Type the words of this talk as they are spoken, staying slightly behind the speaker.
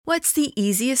What's the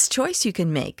easiest choice you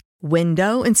can make?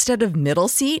 Window instead of middle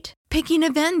seat? Picking a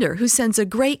vendor who sends a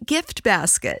great gift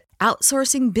basket?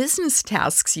 Outsourcing business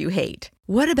tasks you hate?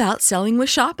 What about selling with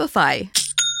Shopify?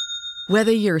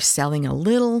 Whether you're selling a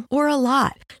little or a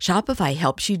lot, Shopify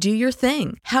helps you do your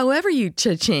thing, however you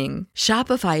cha-ching.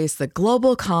 Shopify is the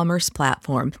global commerce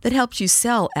platform that helps you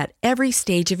sell at every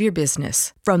stage of your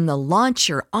business. From the launch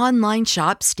your online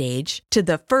shop stage to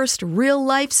the first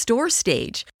real-life store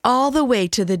stage, all the way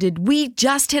to the did we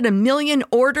just hit a million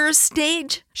orders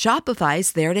stage.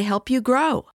 Shopify's there to help you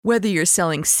grow. Whether you're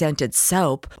selling scented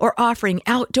soap or offering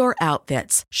outdoor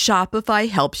outfits, Shopify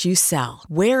helps you sell.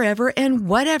 Wherever and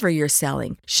whatever you're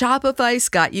selling, Shopify's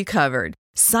got you covered.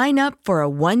 Sign up for a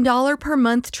 $1 per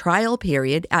month trial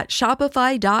period at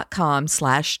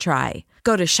shopify.com/try.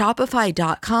 Go to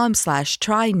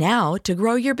shopify.com/try now to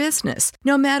grow your business,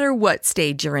 no matter what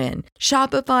stage you're in.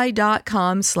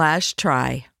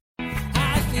 Shopify.com/try.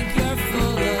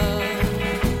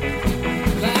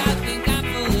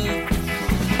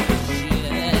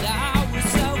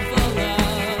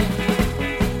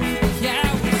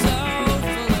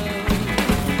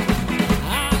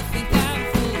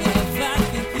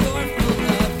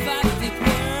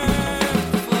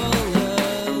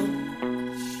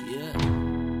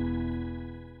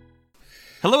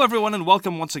 Hello, everyone, and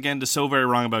welcome once again to So Very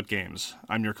Wrong About Games.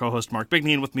 I'm your co-host, Mark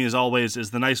Bigney, and with me, as always, is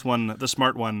the nice one, the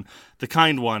smart one, the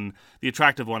kind one, the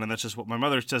attractive one, and that's just what my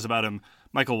mother says about him,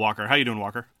 Michael Walker. How you doing,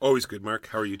 Walker? Always good, Mark.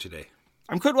 How are you today?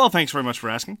 I'm quite well, thanks very much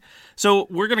for asking. So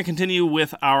we're going to continue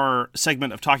with our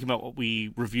segment of talking about what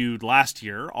we reviewed last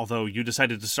year, although you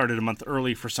decided to start it a month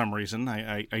early for some reason.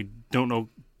 I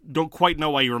don't quite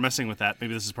know why you were messing with that.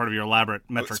 Maybe this is part of your elaborate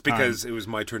metric It's because it was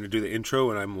my turn to do the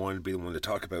intro, and I wanted to be the one to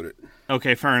talk about it.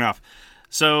 Okay, fair enough.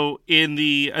 So,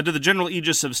 under the general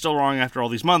aegis of Still Wrong After All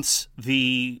These Months,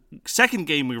 the second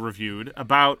game we reviewed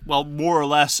about, well, more or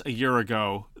less a year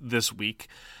ago this week,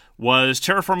 was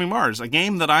Terraforming Mars, a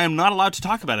game that I am not allowed to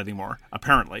talk about anymore,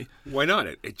 apparently. Why not?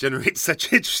 It generates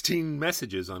such interesting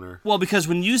messages on our... Well, because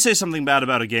when you say something bad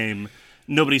about a game,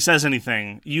 nobody says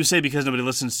anything. You say because nobody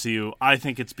listens to you. I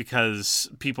think it's because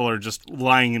people are just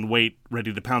lying in wait,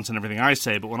 ready to pounce on everything I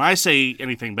say. But when I say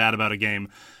anything bad about a game,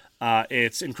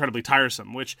 it's incredibly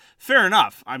tiresome, which, fair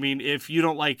enough. I mean, if you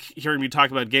don't like hearing me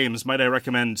talk about games, might I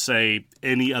recommend, say,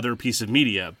 any other piece of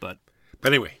media, But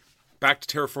anyway, back to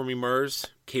Terraforming Mars.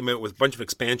 Came out with a bunch of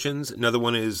expansions. Another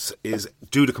one is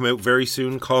due to come out very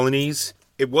soon, Colonies.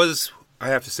 It was, I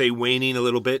have to say, waning a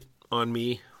little bit on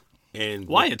me. And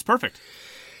why? It's perfect.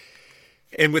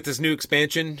 And with this new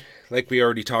expansion, like we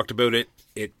already talked about it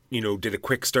did a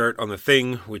quick start on the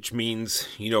thing, which means,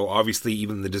 obviously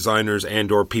even the designers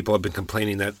and or people have been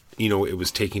complaining that, it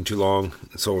was taking too long.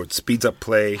 So it speeds up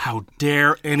play. How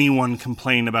dare anyone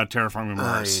complain about Terraforming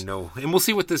Mars? I know. And we'll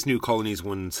see what this new Colonies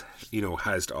one's,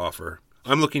 has to offer.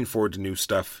 I'm looking forward to new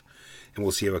stuff. And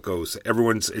we'll see how it goes.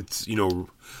 It's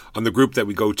on the group that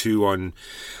we go to on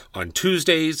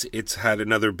Tuesdays, it's had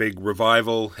another big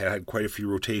revival. It had quite a few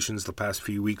rotations the past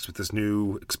few weeks with this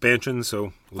new expansion,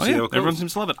 so we'll see how it goes. Everyone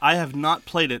seems to love it. I have not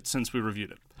played it since we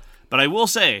reviewed it. But I will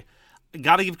say,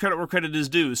 gotta give credit where credit is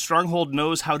due. Stronghold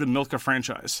knows how to milk a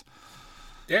franchise.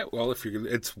 Yeah, well,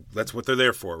 that's what they're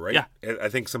there for, right? Yeah. I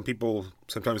think some people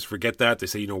sometimes forget that. They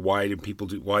say, why did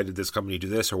this company do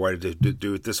this, or why did they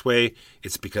do it this way?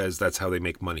 It's because that's how they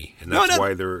make money, and that's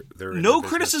why they're in no the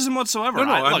criticism whatsoever.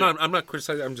 No, I'm not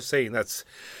criticizing. I'm just saying that's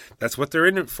what they're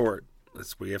in it for.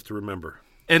 That's what you have to remember.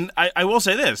 And I will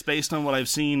say this, based on what I've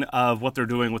seen of what they're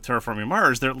doing with Terraforming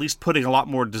Mars, they're at least putting a lot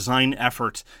more design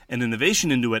effort and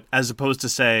innovation into it, as opposed to,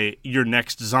 say, your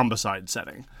next Zombicide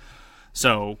setting.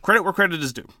 So, credit where credit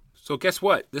is due. So, guess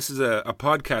what? This is a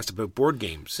podcast about board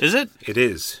games. Is it? It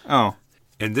is. Oh.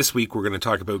 And this week we're going to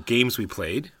talk about games we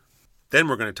played. Then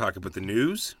we're going to talk about the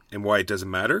news and why it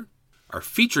doesn't matter. Our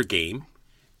feature game,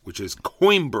 which is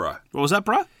Coimbra. What was that,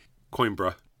 bruh?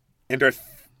 Coimbra. And our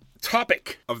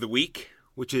topic of the week,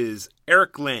 which is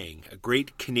Eric Lang, a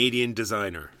great Canadian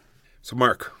designer. So,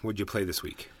 Mark, what did you play this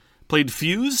week? Played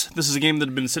Fuse. This is a game that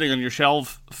had been sitting on your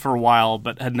shelf for a while,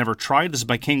 but had never tried. This is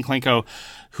by Kane Klenko,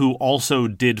 who also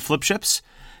did Flip Ships.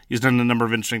 He's done a number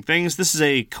of interesting things. This is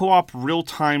a co-op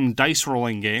real-time dice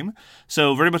rolling game,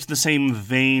 so very much the same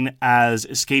vein as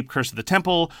Escape Curse of the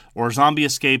Temple or Zombie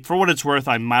Escape. For what it's worth,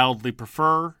 I mildly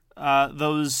prefer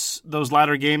those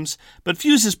latter games, but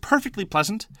Fuse is perfectly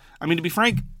pleasant. I mean, to be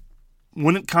frank,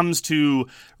 When it comes to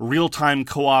real-time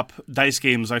co-op dice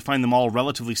games, I find them all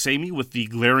relatively samey, with the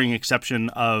glaring exception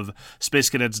of Space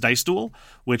Cadets Dice Duel,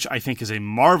 which I think is a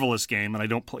marvelous game, and I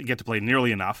don't get to play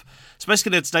nearly enough. Space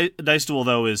Cadets Dice Duel,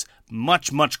 though, is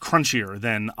much, much crunchier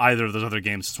than either of those other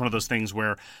games. It's one of those things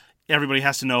where everybody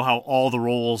has to know how all the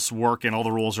roles work, and all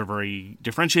the roles are very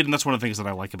differentiated, and that's one of the things that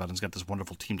I like about it. It's got this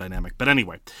wonderful team dynamic. But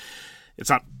anyway, it's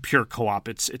not pure co-op,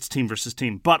 it's team versus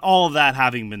team. But all of that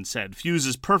having been said, Fuse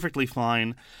is perfectly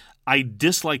fine. I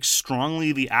dislike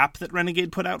strongly the app that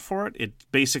Renegade put out for it. It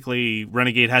basically,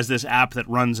 Renegade has this app that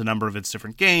runs a number of its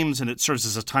different games, and it serves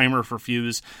as a timer for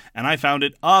Fuse, and I found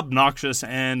it obnoxious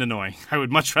and annoying. I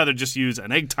would much rather just use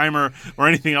an egg timer or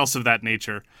anything else of that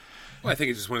nature. Well, I think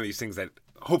it's just one of these things that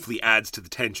hopefully adds to the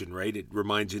tension, right? It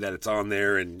reminds you that it's on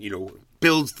there and,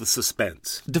 builds the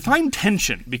suspense. Define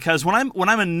tension, because when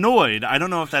I'm annoyed, I don't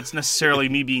know if that's necessarily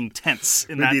me being tense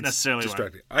in Maybe that necessarily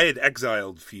way. I had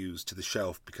exiled Fuse to the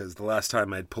shelf because the last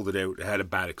time I had pulled it out, I had a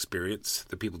bad experience.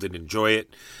 The people didn't enjoy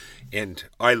it. And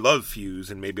I love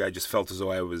Fuse, and maybe I just felt as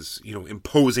though I was,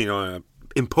 imposing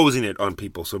it on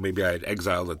people, so maybe I had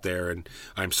exiled it there, and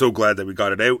I'm so glad that we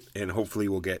got it out, and hopefully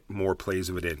we'll get more plays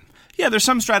of it in. Yeah, there's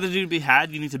some strategy to be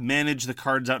had. You need to manage the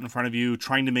cards out in front of you,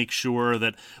 trying to make sure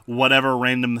that whatever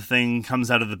random thing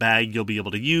comes out of the bag you'll be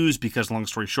able to use, because long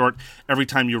story short, every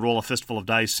time you roll a fistful of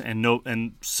dice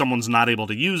and someone's not able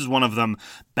to use one of them,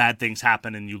 bad things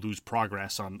happen and you lose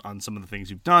progress on some of the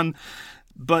things you've done.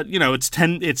 But, it's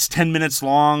 10 minutes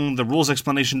long. The rules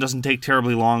explanation doesn't take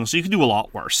terribly long, so you can do a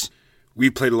lot worse. We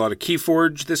played a lot of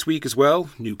Keyforge this week as well.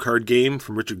 New card game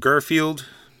from Richard Garfield.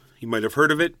 You might have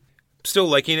heard of it. Still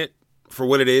liking it for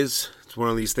what it is. It's one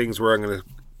of these things where I'm going to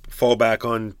fall back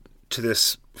on to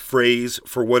this phrase,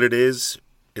 for what it is.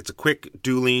 It's a quick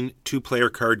dueling 2-player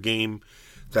card game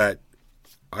that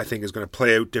I think is going to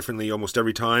play out differently almost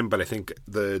every time, but I think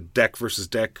the deck versus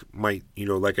deck might,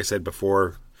 like I said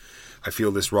before, I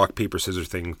feel this rock, paper, scissors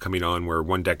thing coming on where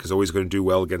one deck is always going to do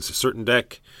well against a certain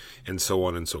deck, and so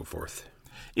on and so forth.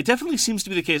 It definitely seems to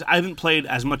be the case. I haven't played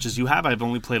as much as you have. I've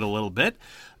only played a little bit.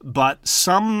 But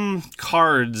some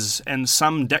cards and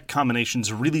some deck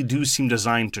combinations really do seem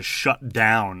designed to shut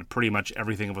down pretty much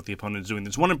everything of what the opponent is doing.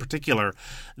 There's one in particular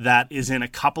that is in a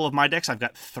couple of my decks. I've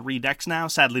got 3 decks now.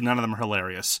 Sadly, none of them are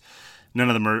hilarious. None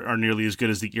of them are nearly as good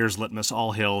as the Ears Litmus.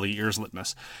 All hail the Ears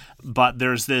Litmus. But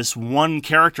there's this one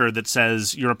character that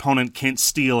says your opponent can't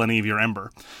steal any of your Ember.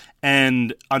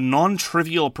 And a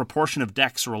non-trivial proportion of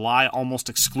decks rely almost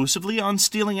exclusively on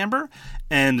stealing Ember,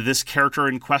 and this character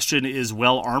in question is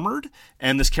well armored,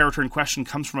 and this character in question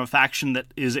comes from a faction that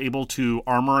is able to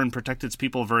armor and protect its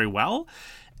people very well.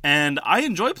 And I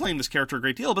enjoy playing this character a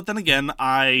great deal, but then again,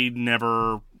 I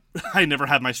never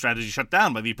had my strategy shut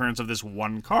down by the appearance of this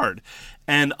one card.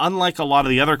 And unlike a lot of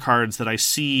the other cards that I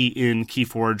see in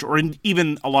Keyforge, or in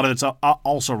even a lot of its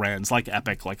also-rans, like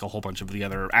Epic, like a whole bunch of the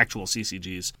other actual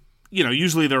CCGs,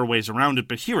 usually there are ways around it,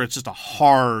 but here it's just a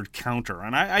hard counter,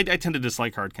 and I tend to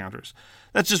dislike hard counters.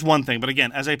 That's just one thing, but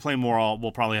again, as I play more,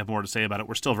 we'll probably have more to say about it.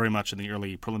 We're still very much in the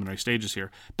early preliminary stages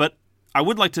here. But I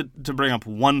would like to bring up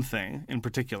one thing in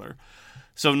particular.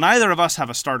 So neither of us have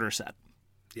a starter set.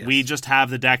 Yes. We just have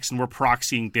the decks, and we're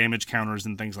proxying damage counters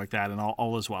and things like that, and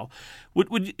all as well.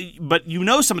 But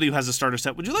somebody who has a starter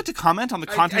set. Would you like to comment on the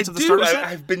contents of the starter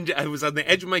set? I was on the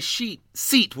edge of my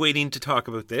seat waiting to talk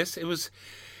about this.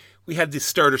 We had the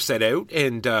starter set out,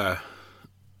 and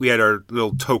we had our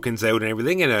little tokens out and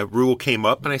everything, and a rule came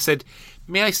up, and I said,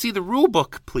 "May I see the rule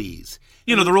book, please?"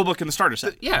 The rule book in the starter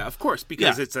set. Yeah, of course,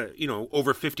 because it's a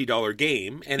over $50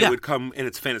 game, and it would come, and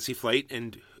it's Fantasy Flight,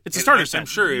 and it's a starter set. I'm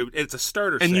sure it's a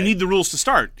starter set. And you need the rules to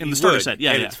start in the starter set.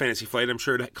 Yeah, and it's Fantasy Flight. I'm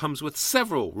sure it comes with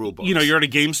several rule books. You're at a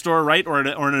game store, right, or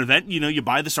an event. You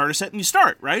buy the starter set and you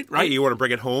start, right? Right. You want to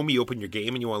bring it home. You open your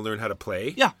game and you want to learn how to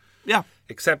play. Yeah.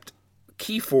 Except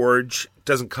Keyforge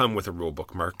doesn't come with a rule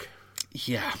book, Mark.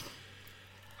 Yeah.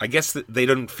 I guess that they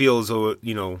didn't feel as though,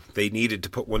 they needed to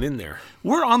put one in there.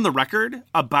 We're on the record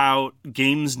about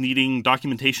games needing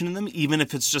documentation in them, even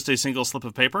if it's just a single slip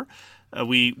of paper.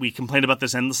 We complained about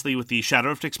this endlessly with the Shadow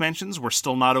Rift expansions. We're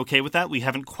still not okay with that. We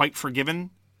haven't quite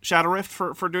forgiven Shadow Rift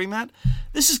for doing that.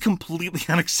 This is completely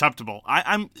unacceptable.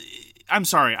 I'm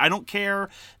sorry. I don't care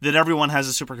that everyone has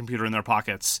a supercomputer in their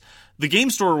pockets. The game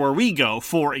store where we go,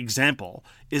 for example,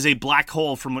 is a black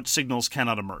hole from which signals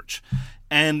cannot emerge.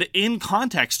 And in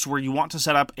contexts where you want to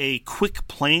set up a quick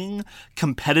playing,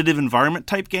 competitive environment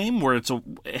type game, where it's a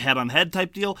head-on-head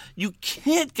type deal, you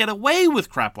can't get away with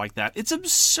crap like that. It's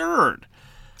absurd.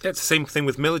 It's the same thing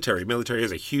with military. Military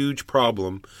has a huge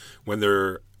problem when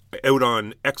they're out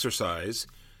on exercise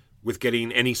with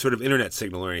getting any sort of internet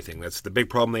signal or anything. That's the big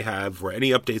problem they have, or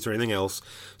any updates or anything else.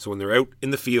 So when they're out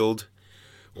in the field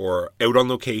or out on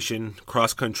location,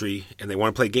 cross country, and they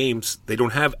want to play games, they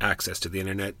don't have access to the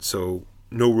internet. So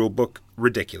no rule book,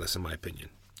 ridiculous in my opinion.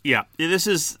 Yeah, this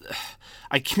is...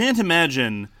 I can't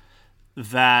imagine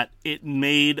that it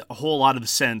made a whole lot of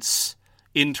sense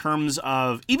in terms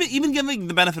of even giving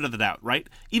the benefit of the doubt, right?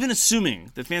 Even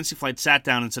assuming that Fantasy Flight sat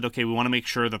down and said, okay, we want to make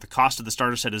sure that the cost of the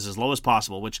starter set is as low as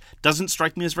possible, which doesn't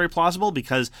strike me as very plausible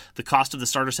because the cost of the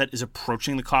starter set is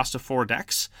approaching the cost of 4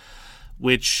 decks,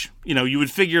 which, you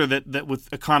would figure that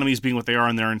with economies being what they are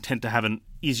and their intent to have an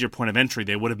easier point of entry,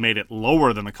 they would have made it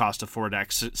lower than the cost of 4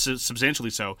 decks, substantially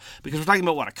so, because we're talking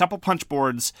about, a couple punch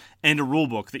boards and a rule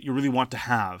book that you really want to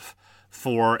have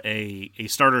for a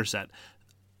starter set.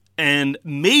 And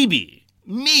maybe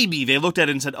they looked at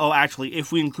it and said, oh, actually,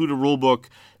 if we include a rule book,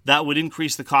 that would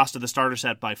increase the cost of the starter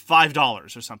set by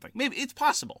 $5 or something. Maybe it's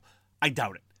possible. I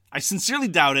doubt it. I sincerely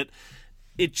doubt it.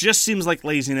 It just seems like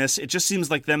laziness. It just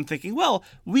seems like them thinking, well,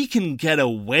 we can get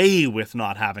away with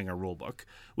not having a rule book,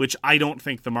 which I don't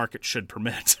think the market should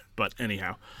permit. But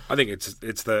anyhow. I think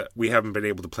it's we haven't been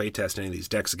able to play test any of these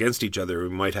decks against each other. We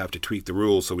might have to tweak the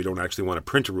rules so we don't actually want to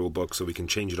print a rule book so we can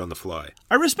change it on the fly.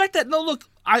 I respect that. No,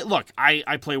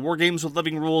 I play war games with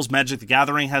living rules. Magic the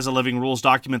Gathering has a living rules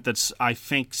document that's, I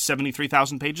think,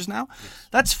 73,000 pages now. Yes.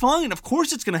 That's fine. Of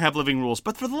course it's going to have living rules.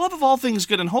 But for the love of all things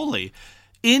good and holy,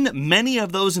 in many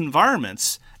of those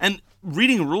environments, and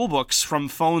reading rule books from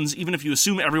phones, even if you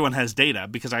assume everyone has data,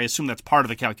 because I assume that's part of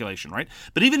the calculation, right?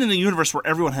 But even in a universe where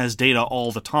everyone has data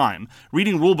all the time,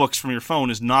 reading rule books from your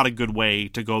phone is not a good way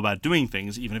to go about doing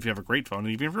things, even if you have a great phone, and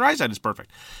even if your eyesight is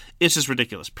perfect. It's just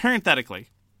ridiculous. Parenthetically,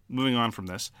 moving on from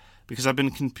this, because I've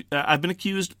been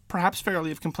accused, perhaps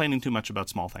fairly, of complaining too much about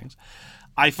small things.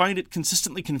 I find it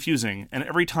consistently confusing, and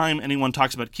every time anyone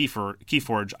talks about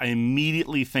Keyforge, I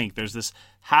immediately think there's this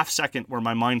half second where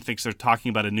my mind thinks they're talking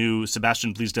about a new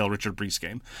Sebastian Bleasdale Richard Brees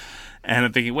game. And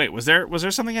I'm thinking, wait, was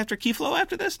there something after Keyflow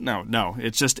after this? No,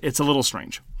 it's a little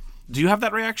strange. Do you have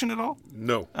that reaction at all?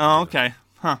 No. Oh, okay.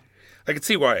 Huh. I can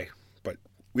see why, but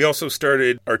we also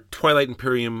started our Twilight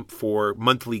Imperium for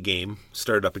monthly game,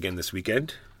 started up again this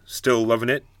weekend. Still loving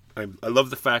it. I love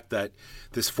the fact that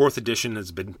this 4th edition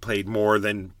has been played more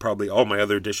than probably all my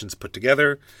other editions put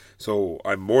together. So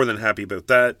I'm more than happy about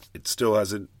that. It still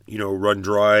hasn't, run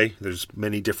dry. There's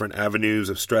many different avenues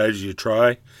of strategy to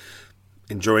try.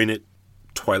 Enjoying it.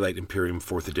 Twilight Imperium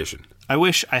 4th edition. I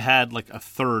wish I had a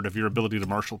third of your ability to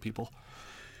marshal people,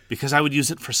 because I would use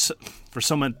it for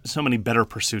so many better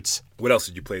pursuits. What else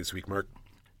did you play this week, Mark?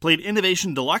 Played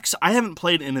Innovation Deluxe. I haven't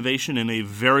played Innovation in a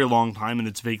very long time, and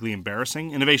it's vaguely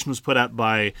embarrassing. Innovation was put out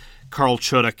by Karl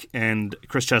Chodek and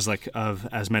Chris Cheslak of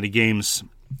Asmedi Games,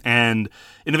 and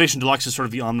Innovation Deluxe is sort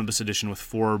of the omnibus edition with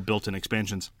 4 built-in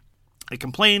expansions. I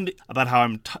complained about how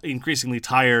I'm increasingly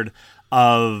tired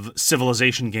of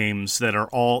Civilization games that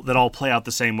all play out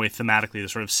the same way thematically, the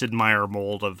sort of Sid Meier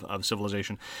mold of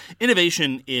Civilization.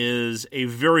 Innovation is a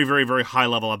very, very, very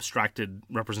high-level abstracted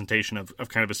representation of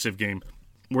kind of a Civ game,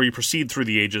 where you proceed through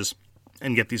the ages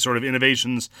and get these sort of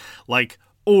innovations like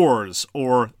ores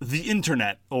or the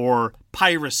internet or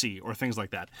piracy or things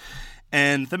like that.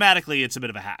 And thematically, it's a bit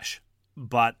of a hash,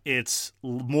 but it's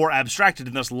more abstracted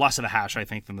and thus less of a hash, I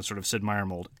think, than the sort of Sid Meier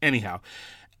mold. Anyhow,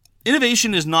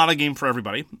 Innovation is not a game for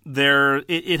everybody.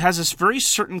 It has this very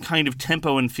certain kind of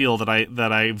tempo and feel that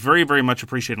I very, very much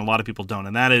appreciate, and a lot of people don't,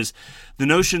 and that is the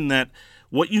notion that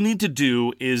what you need to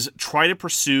do is try to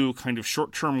pursue kind of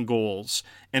short-term goals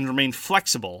and remain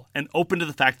flexible and open to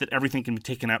the fact that everything can be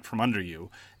taken out from under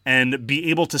you, and be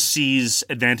able to seize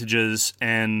advantages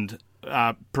and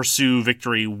pursue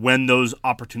victory when those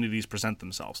opportunities present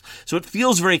themselves. So it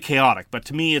feels very chaotic, but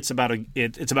to me, it's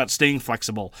about staying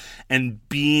flexible and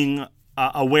being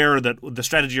aware that the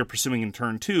strategy you're pursuing in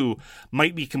turn 2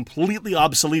 might be completely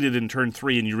obsoleted in turn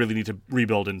 3, and you really need to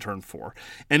rebuild in turn 4.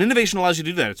 And Innovation allows you to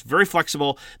do that. It's very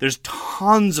flexible. There's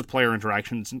tons of player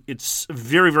interactions. It's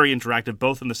very, very interactive,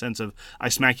 both in the sense of I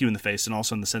smack you in the face and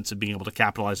also in the sense of being able to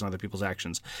capitalize on other people's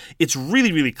actions. It's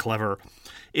really, really clever.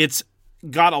 It's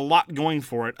got a lot going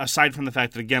for it, aside from the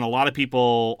fact that, again, a lot of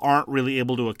people aren't really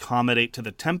able to accommodate to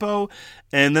the tempo,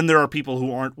 and then there are people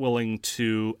who aren't willing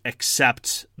to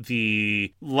accept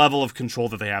the level of control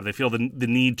that they have. They feel the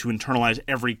need to internalize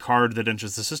every card that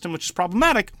enters the system, which is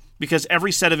problematic, because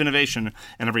every set of innovation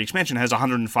and every expansion has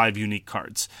 105 unique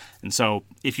cards. And so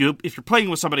if you're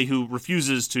playing with somebody who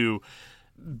refuses to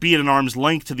be at an arm's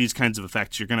length to these kinds of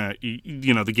effects, you're gonna,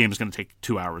 the game is gonna take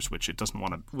 2 hours, which it doesn't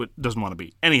want to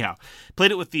be. Anyhow,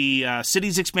 played it with the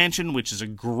Cities expansion, which is a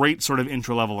great sort of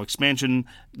intro level expansion.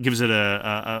 Gives it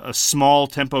a small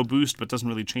tempo boost, but doesn't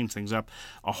really change things up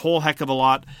a whole heck of a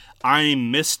lot. I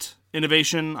missed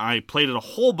Innovation. I played it a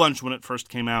whole bunch when it first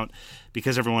came out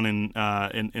because everyone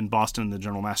in Boston, the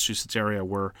general Massachusetts area,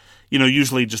 were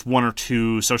usually just 1 or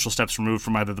 2 social steps removed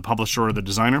from either the publisher or the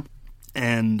designer.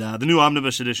 And the new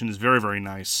Omnibus Edition is very, very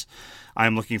nice.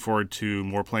 I'm looking forward to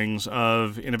more playings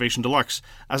of Innovation Deluxe.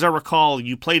 As I recall,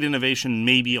 you played Innovation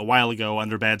maybe a while ago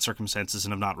under bad circumstances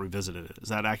and have not revisited it. Is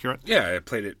that accurate? Yeah, I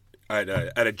played it at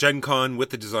a Gen Con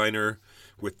with the designer,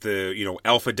 with the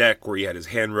alpha deck where he had his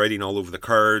handwriting all over the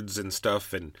cards and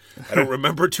stuff. And I don't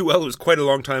remember too well. It was quite a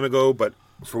long time ago, but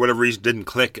for whatever reason it didn't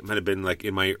click. It might have been like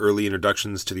in my early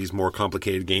introductions to these more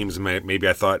complicated games. Maybe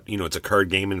I thought it's a card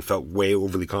game and felt way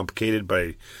overly complicated. But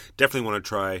I definitely want to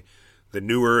try the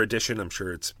newer edition. I'm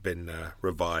sure it's been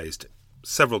revised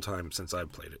several times since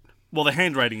I've played it. Well, the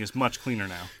handwriting is much cleaner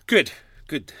now. Good.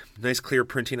 Nice clear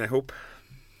printing, I hope.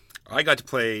 I got to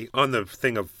play, on the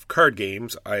thing of card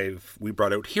games, we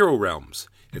brought out Hero Realms.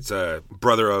 It's a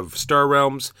brother of Star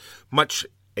Realms, much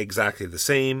exactly the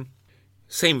same.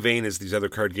 Same vein as these other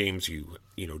card games. You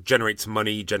generate some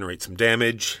money, generate some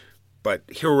damage, but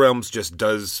Hero Realms just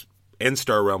does, and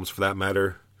Star Realms for that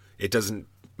matter, it doesn't,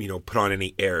 put on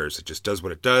any airs. It just does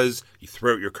what it does. You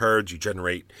throw out your cards, you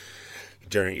generate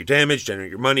your damage, generate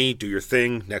your money, do your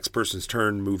thing, next person's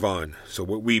turn, move on. So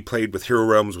what we played with Hero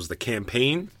Realms was the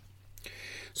campaign.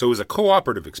 So it was a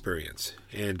cooperative experience,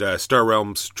 and Star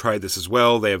Realms tried this as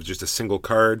well. They have just a single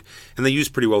card, and they use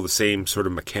pretty well the same sort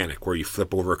of mechanic where you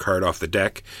flip over a card off the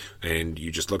deck, and you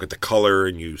just look at the color,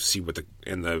 and you see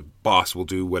and the boss will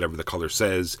do whatever the color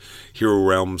says. Hero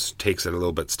Realms takes it a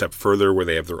little bit step further, where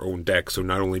they have their own deck, so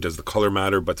not only does the color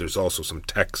matter, but there's also some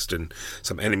text and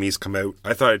some enemies come out.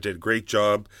 I thought it did a great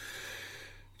job.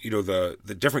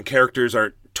 The different characters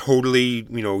aren't totally,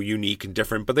 unique and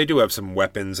different, but they do have some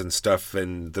weapons and stuff,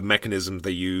 and the mechanisms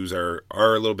they use are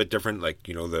a little bit different. Like,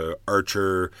 the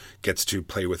archer gets to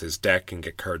play with his deck and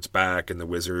get cards back, and the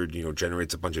wizard,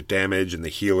 generates a bunch of damage, and the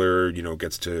healer,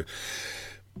 gets to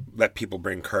let people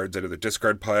bring cards out of the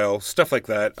discard pile, stuff like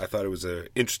that. I thought it was an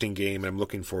interesting game, and I'm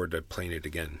looking forward to playing it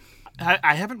again.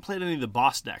 I haven't played any of the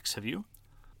boss decks, have you?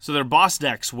 So they're boss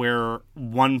decks where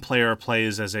one player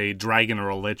plays as a dragon or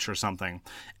a lich or something,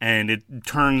 and it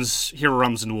turns Hero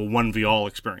Realms into a 1v-all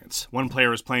experience. One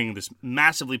player is playing this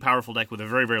massively powerful deck with a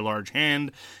very, very large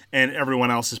hand, and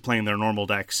everyone else is playing their normal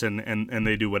decks, and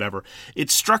they do whatever. It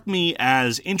struck me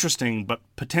as interesting, but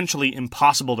potentially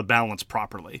impossible to balance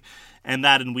properly. And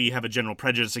we have a general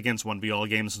prejudice against 1v-all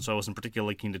games, and so I wasn't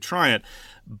particularly keen to try it,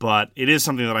 but it is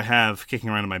something that I have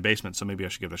kicking around in my basement, so maybe I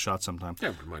should give it a shot sometime. Yeah,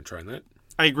 I wouldn't mind trying that.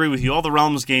 I agree with you. All the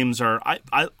Realms games are,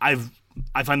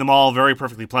 I find them all very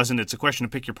perfectly pleasant. It's a question of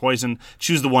pick your poison,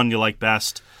 choose the one you like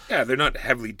best. Yeah, they're not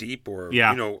heavily deep or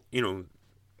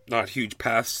not huge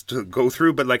paths to go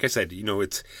through. But like I said,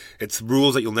 it's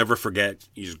rules that you'll never forget.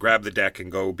 You just grab the deck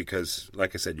and go because,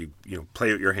 like I said, you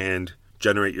play out your hand,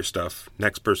 generate your stuff.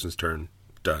 Next person's turn,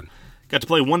 done. Got to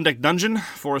play One Deck Dungeon,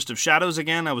 Forest of Shadows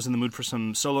again. I was in the mood for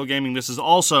some solo gaming. This is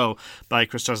also by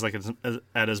Chris Tuslak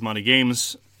at Asmani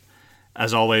Games.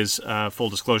 As always, full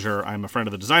disclosure, I'm a friend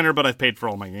of the designer, but I've paid for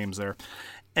all my games there.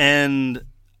 And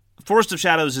Forest of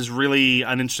Shadows is really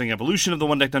an interesting evolution of the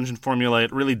One Deck Dungeon formula.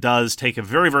 It really does take a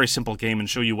very, very simple game and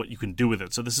show you what you can do with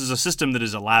it. So this is a system that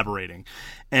is elaborating.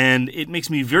 And it makes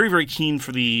me very, very keen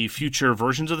for the future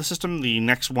versions of the system. The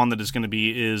next one that is going to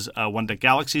be is One Deck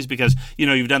Galaxies, because,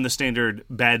 you've done the standard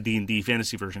bad D&D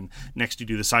fantasy version. Next you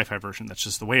do the sci-fi version. That's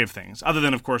just the way of things. Other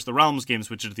than, of course, the Realms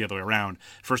games, which is the other way around.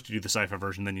 First you do the sci-fi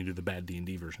version, then you do the bad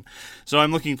D&D version. So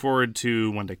I'm looking forward to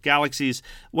One Deck Galaxies.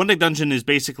 One Deck Dungeon is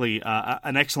basically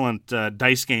an excellent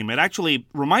dice game. It actually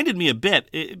reminded me a bit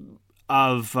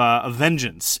of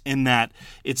Vengeance in that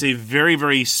it's a very,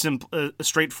 very simple,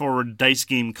 straightforward dice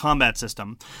game combat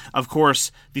system. Of course,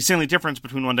 the only difference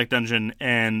between One Deck Dungeon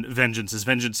and Vengeance is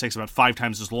Vengeance takes about 5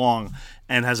 times as long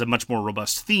and has a much more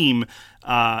robust theme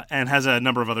and has a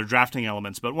number of other drafting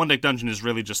elements. But One Deck Dungeon is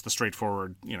really just the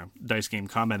straightforward, dice game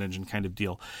combat engine kind of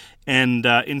deal. And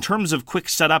in terms of quick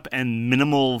setup and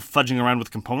minimal fudging around with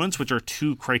components, which are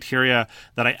 2 criteria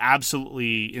that I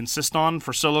absolutely insist on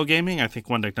for solo gaming, I think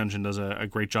One Deck Dungeon does a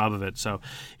great job of it. So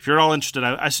if you're at all interested,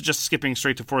 I suggest skipping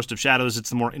straight to Forest of Shadows. It's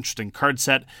the more interesting card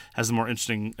set, has the more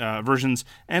interesting versions,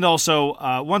 and also,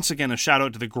 once again, a shout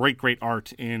out to the great, great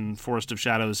art in Forest of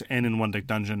Shadows and in One Deck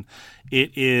Dungeon.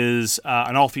 It is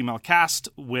an all-female cast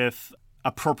with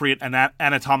appropriate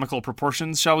anatomical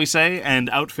proportions, shall we say, and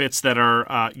outfits that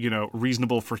are,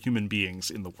 reasonable for human beings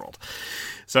in the world.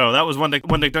 So that was One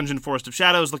Deck Dungeon Forest of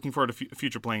Shadows. Looking forward to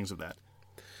future playings of that.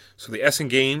 So the Essen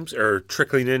games are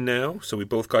trickling in now. So we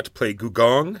both got to play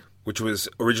Gugong, which was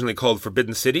originally called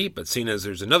Forbidden City, but seeing as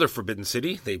there's another Forbidden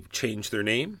City, they've changed their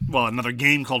name. Well, another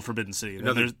game called Forbidden City.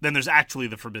 Then there's actually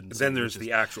the Forbidden City. Then there's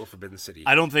the actual Forbidden City.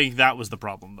 I don't think that was the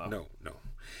problem, though. No.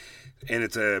 And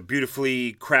it's a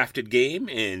beautifully crafted game,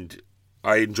 and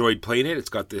I enjoyed playing it. It's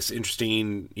got this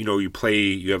interesting,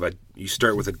 you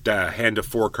start with a hand of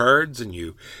 4 cards, and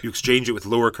you exchange it with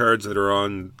lower cards that are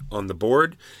on the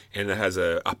board, and it has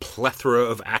a plethora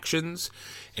of actions,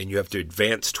 and you have to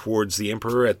advance towards the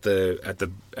Emperor at the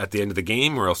end of the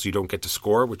game, or else you don't get to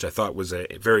score, which I thought was a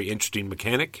very interesting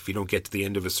mechanic. If you don't get to the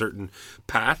end of a certain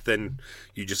path, then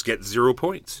you just get 0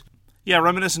 points. Yeah,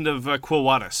 reminiscent of Quo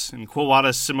Vadis. In Quo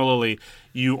Vadis, similarly,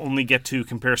 you only get to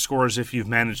compare scores if you've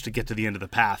managed to get to the end of the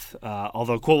path.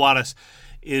 Although Quo Vadis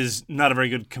is not a very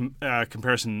good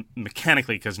comparison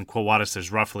mechanically, because in Quo Vadis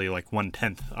there's roughly like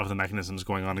 1/10 of the mechanisms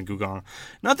going on in Gugong.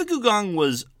 Not that Gugong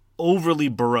was overly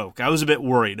Baroque. I was a bit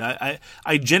worried.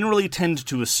 I generally tend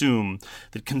to assume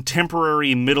that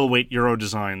contemporary middleweight Euro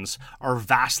designs are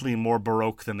vastly more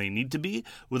Baroque than they need to be,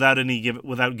 without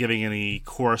giving any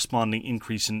corresponding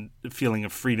increase in feeling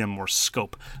of freedom or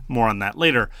scope. More on that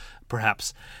later,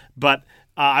 perhaps. But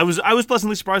I was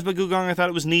pleasantly surprised by Gugong. I thought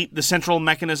it was neat. The central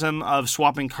mechanism of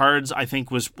swapping cards, I think,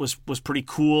 was pretty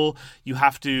cool. You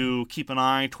have to keep an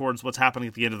eye towards what's happening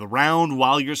at the end of the round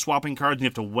while you're swapping cards, and you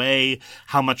have to weigh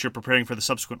how much you're preparing for the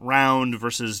subsequent round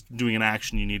versus doing an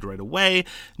action you need right away.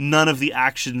 None of the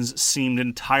actions seemed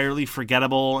entirely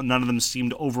forgettable. None of them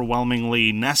seemed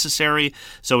overwhelmingly necessary,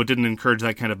 so it didn't encourage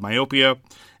that kind of myopia.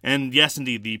 And yes,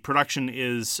 indeed, the production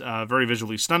is very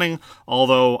visually stunning,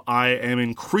 although I am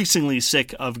increasingly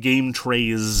sick of game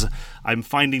trays. I'm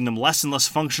finding them less and less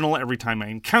functional every time I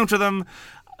encounter them.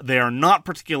 They are not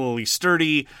particularly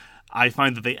sturdy. I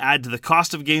find that they add to the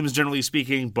cost of games, generally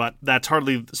speaking, but that's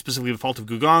hardly specifically the fault of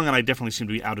Gugong, and I definitely seem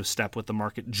to be out of step with the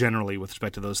market generally with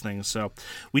respect to those things. So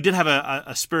we did have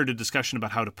a spirited discussion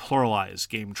about how to pluralize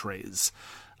game trays.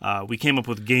 We came up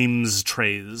with games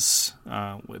trays.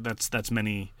 That's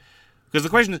many. Because the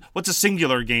question is, what's a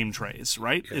singular game trays,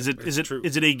 right? Yeah, is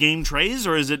it a game trays,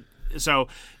 or is it so?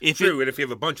 If true, and if you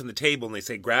have a bunch on the table and they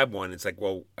say grab one, it's like,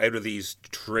 well, out of these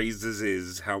trays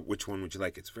which one would you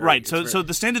like? It's very right. So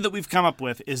the standard that we've come up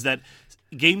with is that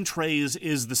game trays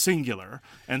is the singular,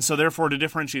 and so therefore to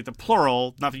differentiate the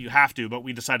plural, not that you have to, but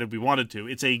we decided we wanted to.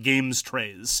 It's a games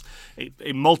trays,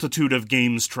 a multitude of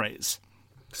games trays.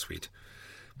 Sweet.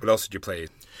 What else did you play?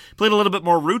 Played a little bit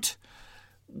more Root.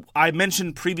 I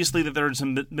mentioned previously that there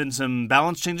had been some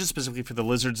balance changes, specifically for the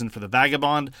Lizards and for the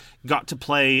Vagabond. Got to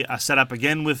play a setup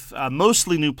again with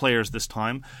mostly new players this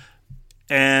time.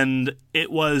 And it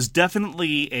was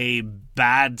definitely a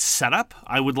bad setup.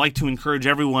 I would like to encourage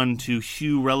everyone to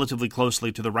hew relatively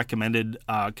closely to the recommended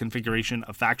configuration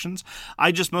of factions.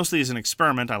 I just mostly as an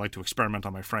experiment, I like to experiment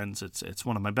on my friends. It's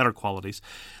one of my better qualities.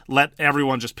 Let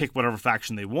everyone just pick whatever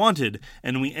faction they wanted,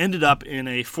 and we ended up in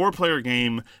a 4-player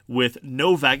game with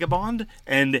no Vagabond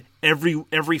and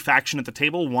every faction at the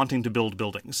table wanting to build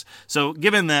buildings. So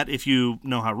given that, if you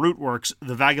know how Root works,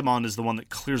 the Vagabond is the one that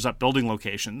clears up building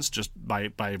locations just by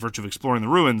virtue of exploring the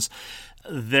ruins.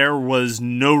 There was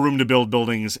no room to build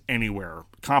buildings anywhere.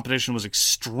 Competition was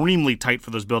extremely tight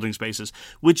for those building spaces,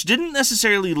 which didn't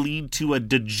necessarily lead to a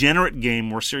degenerate game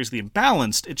more seriously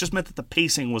imbalanced. It just meant that the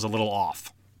pacing was a little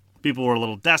off. People were a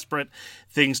little desperate.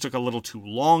 Things took a little too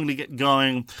long to get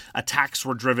going. Attacks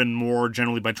were driven more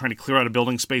generally by trying to clear out a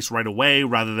building space right away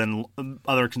rather than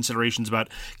other considerations about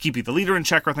keeping the leader in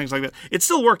check or things like that. It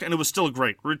still worked, and it was still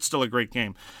great. Root's still a great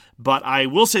game. But I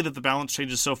will say that the balance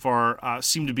changes so far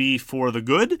seem to be for the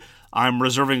good. I'm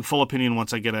reserving full opinion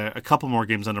once I get a couple more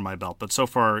games under my belt. But so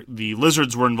far, the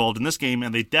Lizards were involved in this game,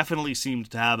 and they definitely seemed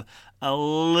to have a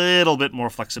little bit more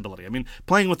flexibility. I mean,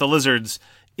 playing with the Lizards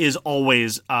is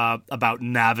always about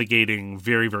navigating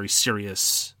very, very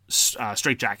serious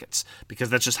straitjackets, because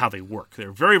that's just how they work.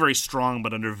 They're very, very strong,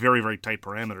 but under very, very tight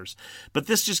parameters. But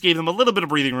this just gave them a little bit of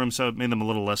breathing room, so it made them a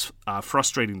little less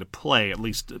frustrating to play, at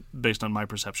least based on my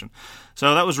perception.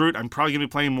 So that was Root. I'm probably going to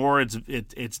be playing more.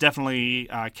 It's definitely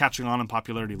catching on in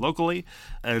popularity locally,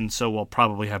 and so we'll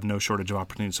probably have no shortage of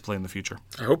opportunities to play in the future.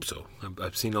 I hope so.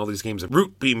 I've seen all these games of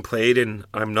Root being played, and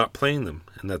I'm not playing them,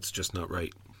 and that's just not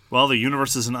right. Well, the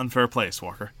universe is an unfair place,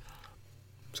 Walker.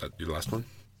 Is that your last one?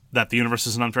 That the universe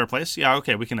is an unfair place? Yeah,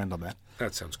 okay, we can end on that.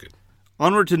 That sounds good.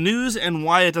 Onward to news and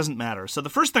why it doesn't matter. So the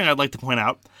first thing I'd like to point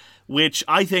out, which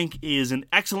I think is an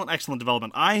excellent, excellent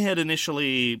development.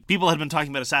 People had been talking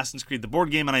about Assassin's Creed, the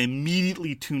board game, and I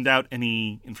immediately tuned out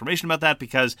any information about that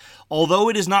because although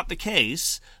it is not the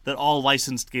case that all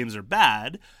licensed games are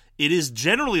bad, it is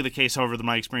generally the case, however, in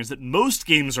my experience, that most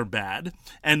games are bad,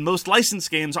 and most licensed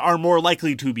games are more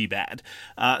likely to be bad.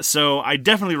 So I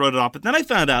definitely wrote it off, but then I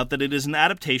found out that it is an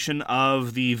adaptation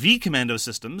of the V Commando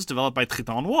systems developed by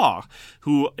Triton Noir,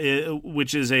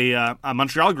 which is a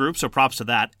Montreal group, so props to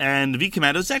that. And V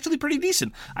Commando is actually pretty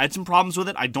decent. I had some problems with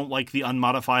it. I don't like the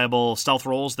unmodifiable stealth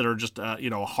rolls that are just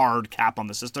a hard cap on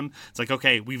the system. It's like,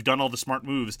 okay, we've done all the smart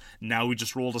moves. Now we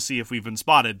just roll to see if we've been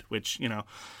spotted, which,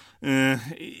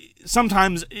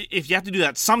 sometimes if you have to do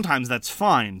that, sometimes that's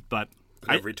fine, but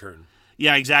every turn.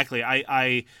 Yeah, exactly.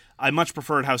 I much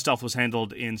preferred how stealth was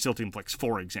handled in Steel Team Flix,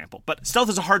 for example. But stealth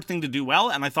is a hard thing to do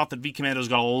well, and I thought that V Commandos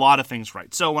got a lot of things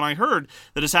right. So when I heard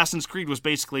that Assassin's Creed was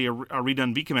basically a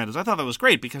redone V Commandos, I thought that was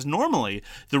great, because normally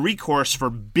the recourse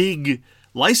for big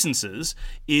licenses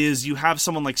is you have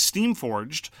someone like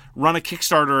Steamforged run a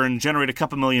Kickstarter and generate a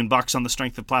couple $1 million on the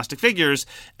strength of plastic figures,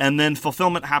 and then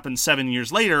fulfillment happens 7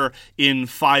 years later in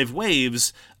 5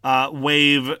 waves,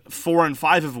 wave 4 and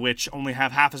 5 of which only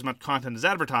have half as much content as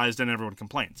advertised, and everyone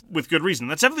complains. With good reason.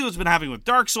 That's definitely what's been happening with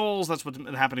Dark Souls, that's what's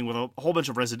been happening with a whole bunch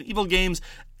of Resident Evil games.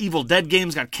 Evil Dead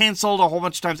games got canceled a whole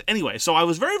bunch of times. Anyway, so I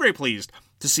was very, very pleased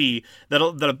to see that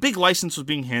a big license was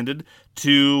being handed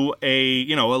to a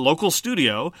local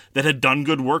studio that had done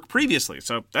good work previously.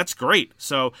 So that's great.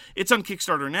 So it's on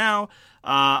Kickstarter now.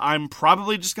 I'm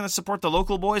probably just going to support the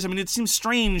local boys. I mean, it seems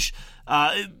strange.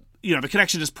 The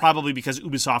connection is probably because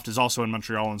Ubisoft is also in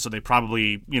Montreal, and so they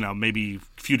probably, maybe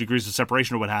a few degrees of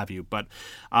separation or what have you. But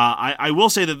I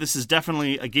will say that this is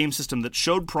definitely a game system that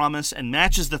showed promise and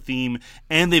matches the theme,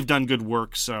 and they've done good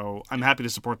work, so I'm happy to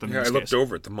support them in this case. Looked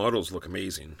over it. The models look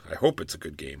amazing. I hope it's a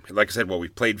good game. Like I said, we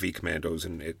played V Commandos,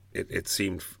 and it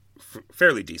seemed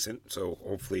fairly decent, so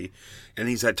hopefully... And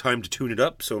he's had time to tune it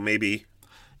up, so maybe...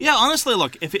 Yeah, honestly,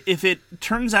 look, if it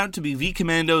turns out to be V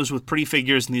Commandos with pretty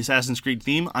figures in the Assassin's Creed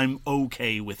theme, I'm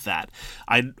okay with that.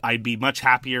 I'd be much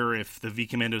happier if the V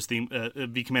Commandos theme,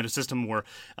 V Commando system were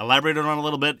elaborated on a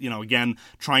little bit. Again,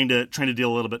 trying to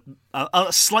deal a little bit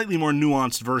a slightly more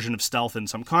nuanced version of stealth in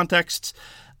some contexts.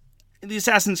 The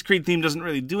Assassin's Creed theme doesn't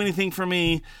really do anything for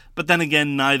me, but then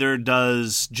again, neither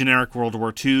does generic World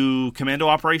War II commando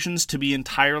operations, to be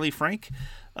entirely frank.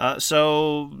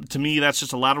 So, to me, that's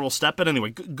just a lateral step. But anyway,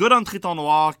 good on Triton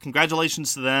Noir.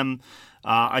 Congratulations to them.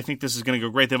 I think this is going to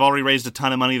go great. They've already raised a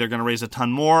ton of money. They're going to raise a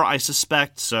ton more, I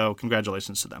suspect. So,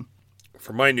 congratulations to them.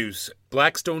 For my news,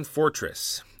 Blackstone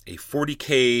Fortress, a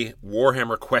 40k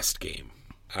Warhammer Quest game.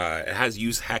 It has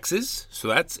used hexes,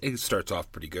 so it starts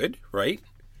off pretty good, right?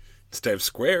 Instead of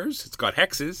squares, it's got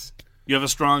hexes. You have a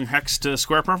strong hex to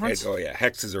square preference?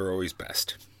 Hexes are always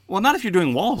best. Well, not if you're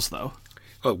doing walls, though.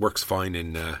 Well, it works fine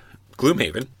in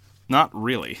Gloomhaven. Not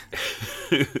really.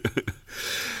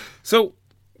 So,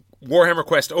 Warhammer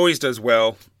Quest always does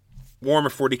well. Warhammer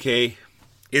 40k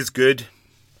is good.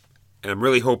 And I'm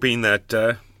really hoping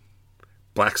that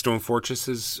Blackstone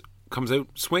Fortress comes out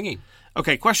swinging.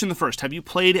 Okay, question the first. Have you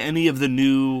played any of the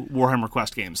new Warhammer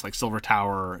Quest games, like Silver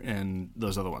Tower and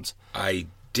those other ones? I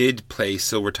did play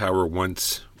Silver Tower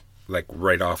once, like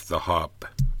right off the hop,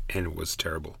 and it was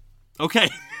terrible. Okay.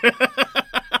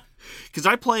 Because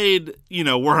I played,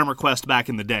 Warhammer Quest back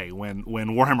in the day when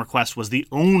Warhammer Quest was the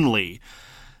only,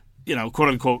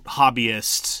 quote-unquote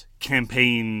hobbyist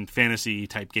campaign fantasy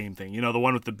type game thing. The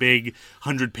one with the big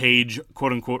 100-page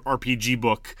quote-unquote RPG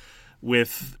book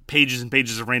with pages and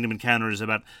pages of random encounters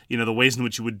about, the ways in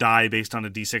which you would die based on a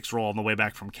D6 roll on the way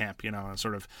back from camp, a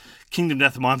sort of Kingdom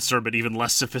Death Monster, but even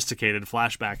less sophisticated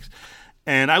flashbacks.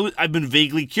 And I've been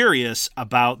vaguely curious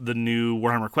about the new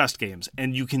Warhammer Quest games,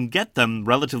 and you can get them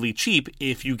relatively cheap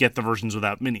if you get the versions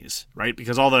without minis, right?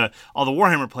 Because all the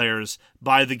Warhammer players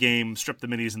buy the game, strip the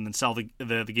minis, and then sell the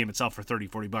game itself for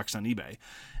 $30-$40 on eBay.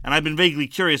 And I've been vaguely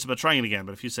curious about trying it again,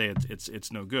 but if you say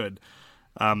it's no good.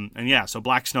 So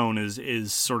Blackstone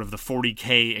is sort of the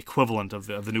 40k equivalent of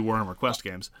the new Warhammer Quest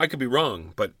games. I could be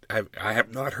wrong, but I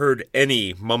have not heard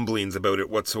any mumblings about it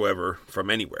whatsoever from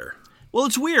anywhere. Well,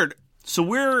 it's weird. So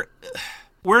we're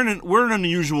in an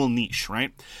unusual niche,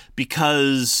 right?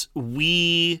 Because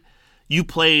you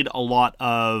played a lot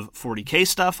of 40k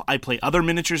stuff. I play other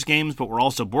miniatures games, but we're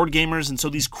also board gamers, and so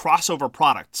these crossover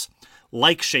products,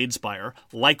 like Shadespire,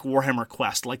 like Warhammer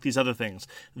Quest, like these other things,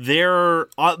 they're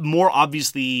more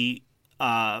obviously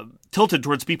tilted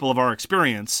towards people of our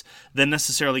experience than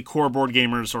necessarily core board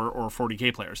gamers or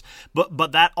 40K players.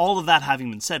 But that all of that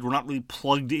having been said, we're not really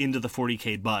plugged into the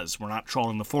 40K buzz. We're not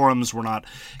trawling the forums. We're not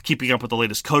keeping up with the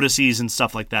latest codices and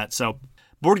stuff like that. So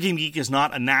Board Game Geek is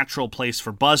not a natural place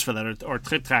for buzz for that, or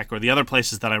Trip Track, or the other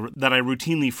places that I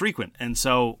routinely frequent. And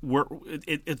so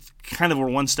it's kind of we're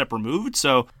one step removed.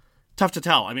 So tough to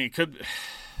tell. I mean,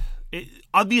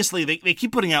 obviously, they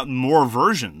keep putting out more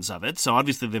versions of it, so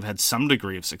obviously they've had some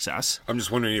degree of success. I'm just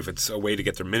wondering if it's a way to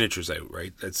get their miniatures out,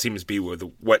 right? That seems to be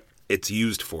what it's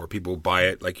used for. People buy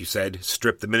it, like you said,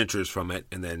 strip the miniatures from it,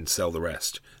 and then sell the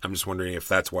rest. I'm just wondering if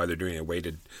that's why they're doing a way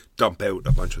to dump out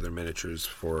a bunch of their miniatures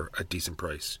for a decent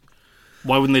price.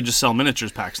 Why wouldn't they just sell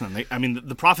miniatures packs then?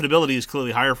 The profitability is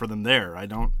clearly higher for them there.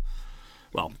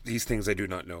 These things I do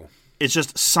not know. It's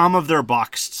just some of their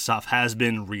boxed stuff has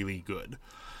been really good,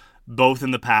 both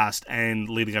in the past and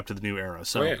leading up to the new era.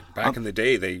 So back in the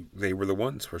day, they were the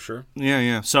ones for sure.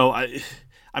 Yeah. So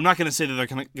I'm not going to say that they're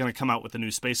going to come out with a new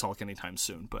Space Hulk anytime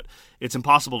soon, but it's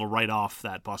impossible to write off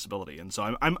that possibility. And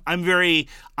so I'm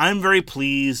very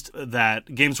pleased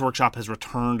that Games Workshop has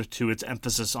returned to its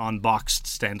emphasis on boxed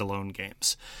standalone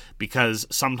games, because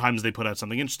sometimes they put out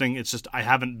something interesting. It's just I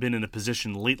haven't been in a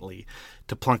position lately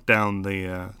to plunk down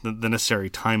the necessary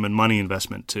time and money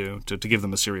investment to give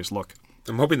them a serious look.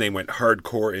 I'm hoping they went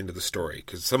hardcore into the story,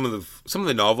 because some of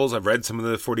the novels I've read, some of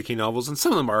the 40K novels, and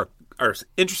some of them are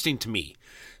interesting to me.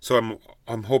 So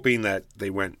I'm hoping that they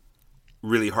went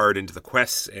really hard into the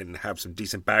quests and have some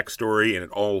decent backstory, and it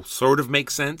all sort of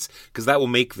makes sense, because that will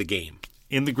make the game.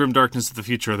 In the grim darkness of the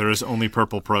future, there is only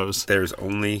purple prose. There's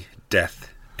only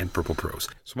death and purple prose.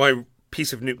 So my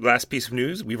last piece of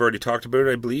news, we've already talked about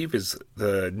it, I believe, is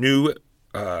the new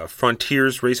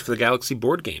Frontiers Race for the Galaxy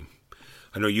board game.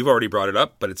 I know you've already brought it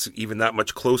up, but it's even that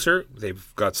much closer.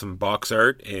 They've got some box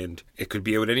art, and it could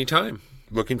be out any time.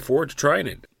 Looking forward to trying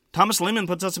it. Thomas Lehman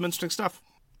puts out some interesting stuff.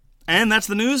 And that's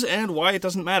the news and why it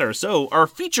doesn't matter. So our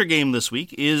feature game this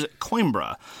week is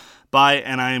Coimbra by,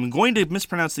 and I'm going to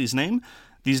mispronounce these names,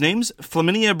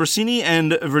 Flaminia Brasini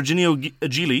and Virginio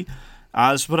Gili. It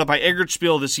was put up by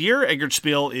Eggertspiel this year.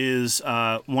 Eggertspiel is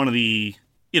one of the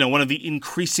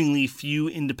increasingly few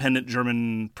independent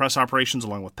German press operations,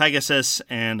 along with Pegasus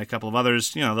and a couple of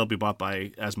others. They'll be bought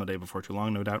by Asmodee before too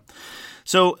long, no doubt.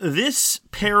 So this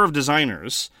pair of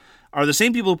designers are the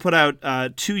same people who put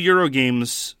out 2 Euro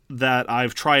games that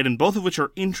I've tried, and both of which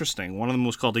are interesting. One of them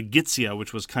was called Egizia,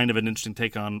 which was kind of an interesting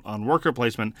take on worker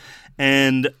placement,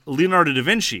 and Leonardo da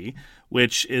Vinci,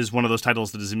 which is one of those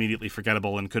titles that is immediately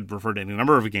forgettable and could refer to any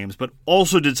number of games, but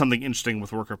also did something interesting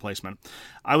with worker placement.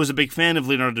 I was a big fan of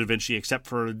Leonardo da Vinci, except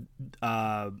for, and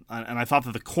I thought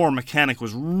that the core mechanic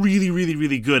was really, really,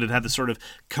 really good. It had this sort of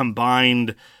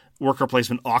combined worker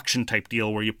placement auction type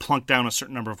deal where you plunk down a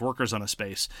certain number of workers on a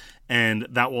space, and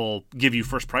that will give you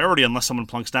first priority unless someone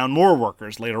plunks down more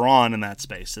workers later on in that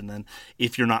space. And then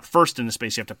if you're not first in a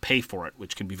space, you have to pay for it,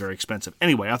 which can be very expensive.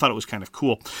 Anyway, I thought it was kind of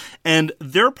cool. And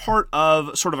they're part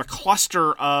of sort of a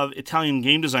cluster of Italian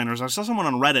game designers. I saw someone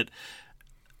on Reddit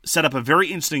set up a very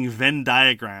interesting Venn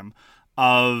diagram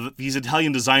of these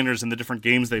Italian designers and the different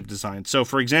games they've designed. So,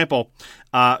 for example,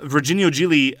 Virginio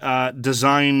Gili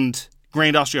designed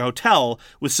Grand Austria Hotel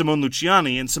with Simone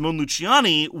Luciani, and Simone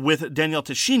Luciani with Daniele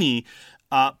Tascini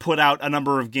put out a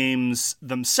number of games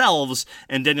themselves,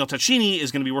 and Daniele Tascini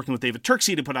is going to be working with David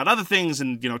Turksey to put out other things,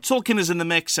 and Tzolk'in is in the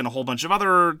mix, and a whole bunch of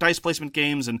other dice placement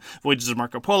games, and Voyages of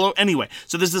Marco Polo. Anyway,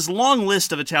 so there's this long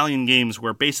list of Italian games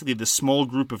where basically this small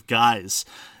group of guys,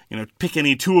 pick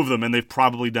any 2 of them, and they've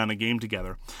probably done a game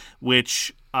together,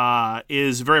 which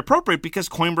is very appropriate because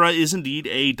Coimbra is indeed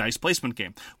a dice placement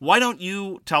game. Why don't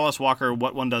you tell us, Walker,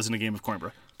 what one does in a game of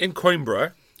Coimbra? In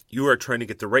Coimbra, you are trying to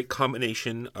get the right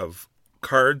combination of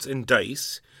cards and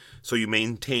dice so you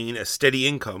maintain a steady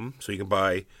income so you can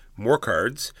buy more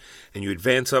cards, and you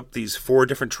advance up these 4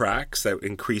 different tracks that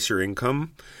increase your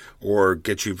income or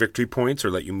get you victory points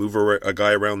or let you move a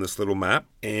guy around this little map,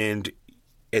 and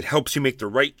it helps you make the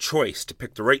right choice to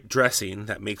pick the right dressing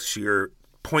that makes your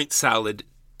point salad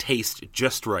taste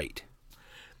just right.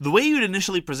 The way you'd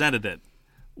initially presented it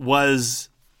was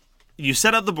you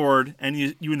set up the board and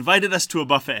you invited us to a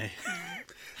buffet.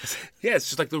 Yeah, it's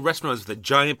just like the restaurants with a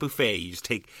giant buffet. You just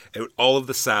take out all of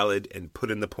the salad and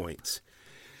put in the points.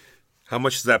 How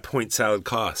much does that point salad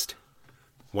cost?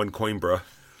 1 Coimbra.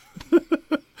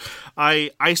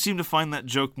 I seem to find that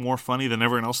joke more funny than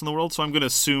everyone else in the world, so I'm going to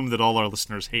assume that all our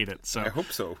listeners hate it. So I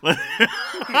hope so.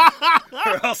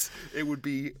 Or else it would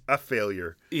be a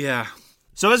failure. Yeah.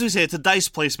 So as we say, it's a dice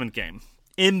placement game.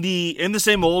 in the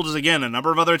same mold as, again, a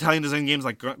number of other Italian design games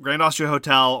like Grand Austria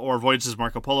Hotel or Voyages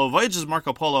Marco Polo. Voyages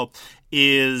Marco Polo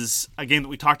is a game that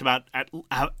we talked about at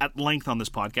length on this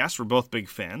podcast. We're both big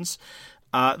fans.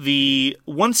 The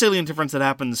one salient difference that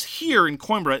happens here in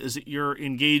Coimbra is that you're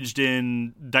engaged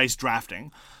in dice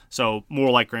drafting. So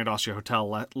more like Grand Austria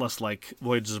Hotel, less like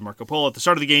Voyages of Marco Polo. At the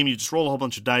start of the game, you just roll a whole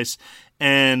bunch of dice.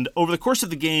 And over the course of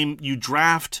the game, you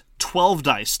draft 12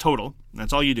 dice total.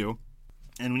 That's all you do.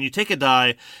 And when you take a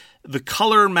die, the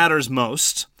color matters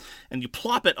most. And you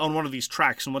plop it on one of these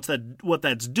tracks. And what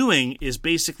that's doing is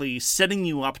basically setting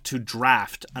you up to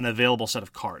draft an available set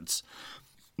of cards.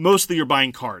 Mostly you're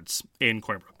buying cards in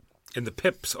Coimbra. And the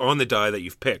pips on the die that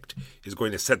you've picked is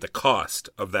going to set the cost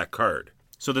of that card.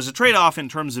 So there's a trade-off in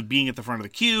terms of being at the front of the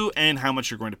queue and how much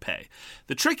you're going to pay.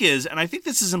 The trick is, and I think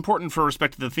this is important for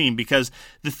respect to the theme, because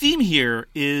the theme here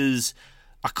is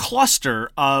a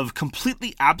cluster of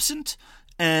completely absent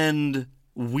and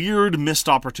weird missed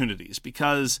opportunities.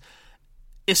 Because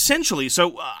essentially,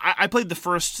 so I played the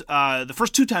first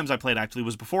 2 times I played actually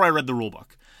was before I read the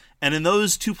rulebook. And in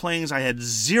those 2 playings, I had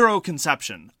zero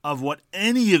conception of what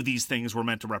any of these things were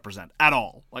meant to represent at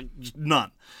all. Like, none.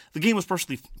 The game was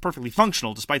perfectly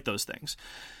functional despite those things.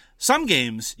 Some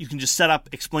games, you can just set up,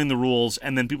 explain the rules,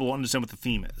 and then people will understand what the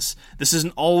theme is. This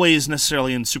isn't always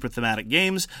necessarily in super thematic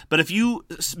games, but if you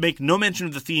make no mention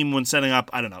of the theme when setting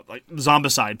up, I don't know, like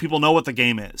Zombicide, people know what the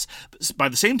game is. By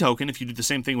the same token, if you do the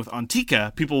same thing with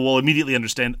Antica, people will immediately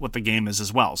understand what the game is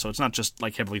as well. So it's not just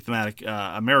like heavily thematic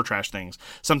Ameritrash things.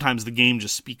 Sometimes the game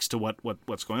just speaks to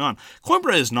what's going on.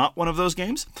 Coimbra is not one of those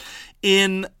games.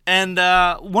 One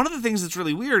of the things that's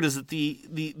really weird is that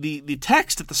the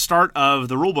text at the start of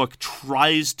the rulebook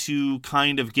tries to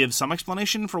kind of give some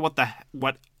explanation for what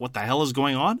the hell is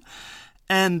going on.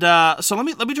 And so let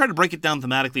me try to break it down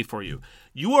thematically for you.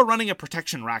 You are running a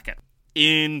protection racket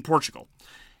in Portugal.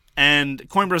 And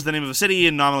Coimbra is the name of a city,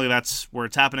 and nominally that's where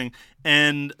it's happening.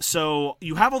 And so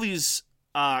you have all these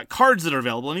cards that are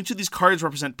available, and each of these cards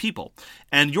represent people.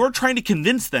 And you're trying to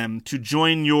convince them to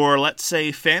join your, let's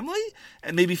say, family,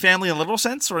 and maybe family in a literal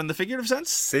sense or in the figurative sense.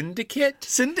 Syndicate?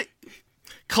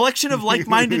 Collection of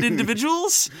like-minded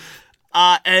individuals.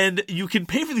 And you can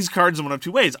pay for these cards in one of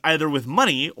 2 ways, either with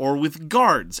money or with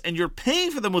guards. And you're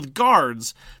paying for them with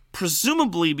guards,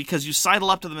 presumably because you sidle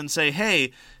up to them and say,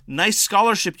 hey, nice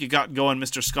scholarship you got going,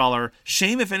 Mr. Scholar.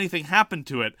 Shame if anything happened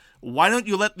to it. Why don't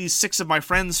you let these 6 of my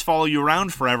friends follow you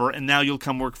around forever, and now you'll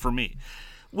come work for me?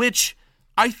 Which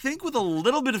I think with a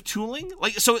little bit of tooling,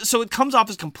 so it comes off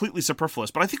as completely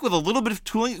superfluous, but I think with a little bit of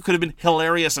tooling, it could have been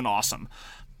hilarious and awesome.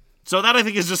 So that, I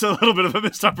think, is just a little bit of a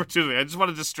missed opportunity. I just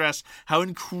wanted to stress how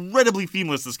incredibly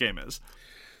themeless this game is.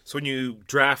 So when you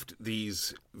draft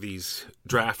these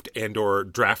draft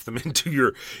them into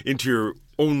your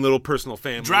own little personal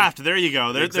family. Draft, there you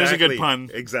go. There's a good pun.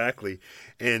 Exactly.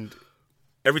 And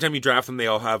every time you draft them, they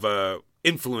all have a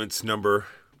influence number,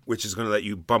 which is going to let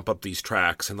you bump up these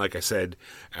tracks. And like I said,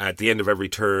 at the end of every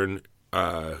turn,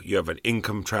 you have an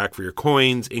income track for your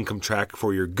coins, income track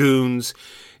for your goons,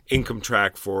 income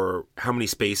track for how many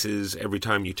spaces every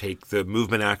time you take the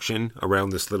movement action around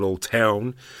this little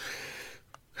town,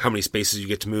 how many spaces you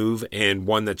get to move, and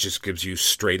one that just gives you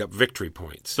straight up victory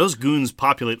points. Those goons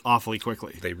populate awfully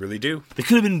quickly. They really do. They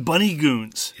could have been bunny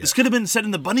goons. Yeah. This could have been set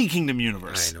in the Bunny Kingdom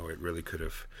universe. I know, it really could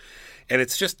have. And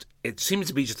it seems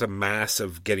to be just a mass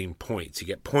of getting points. You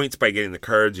get points by getting the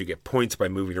cards. You get points by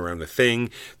moving around the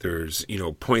thing. There's,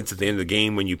 points at the end of the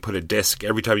game when you put a disc.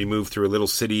 Every time you move through a little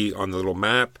city on the little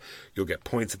map, you'll get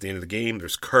points at the end of the game.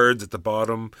 There's cards at the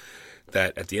bottom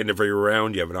that at the end of every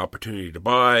round you have an opportunity to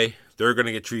buy. They're going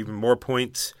to get you even more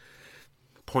points.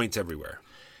 Points everywhere.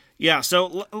 Yeah,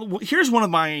 so here's one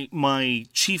of my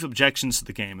chief objections to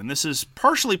the game, and this is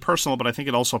partially personal, but I think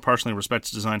it also partially respects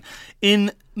design.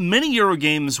 In many Euro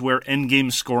games where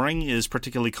endgame scoring is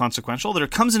particularly consequential, there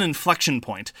comes an inflection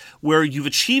point where you've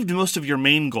achieved most of your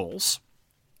main goals.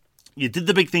 You did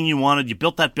the big thing you wanted, you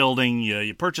built that building,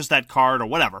 you purchased that card, or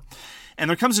whatever. And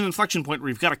there comes an inflection point where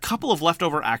you've got a couple of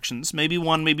leftover actions, maybe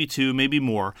 1, maybe 2, maybe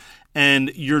more,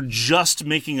 and you're just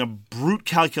making a brute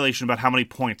calculation about how many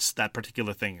points that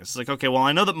particular thing is. It's like, okay, well,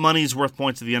 I know that money's worth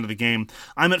points at the end of the game.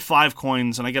 I'm at 5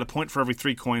 coins, and I get a point for every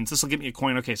 3 coins. This will get me a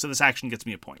coin. Okay, so this action gets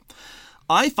me a point.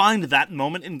 I find that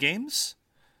moment in games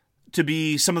to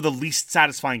be some of the least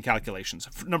satisfying calculations.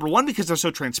 Number 1, because they're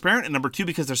so transparent, and number 2,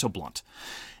 because they're so blunt.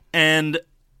 And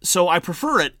so I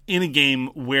prefer it in a game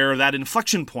where that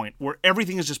inflection point, where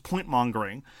everything is just point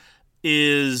mongering,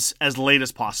 is as late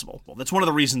as possible. Well, that's one of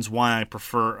the reasons why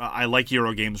I like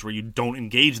Euro games where you don't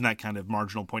engage in that kind of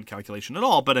marginal point calculation at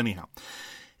all. But anyhow,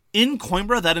 In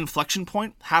Coimbra, that inflection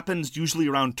point happens usually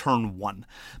around turn 1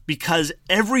 because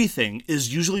everything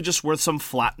is usually just worth some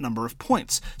flat number of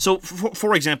points. So,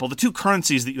 for example, the two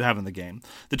currencies that you have in the game,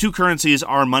 the two currencies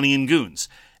are money and goons.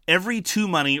 Every 2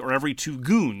 money or every 2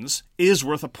 goons is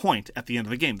worth a point at the end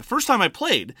of the game. The first time I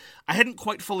played, I hadn't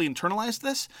quite fully internalized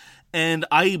this, and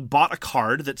I bought a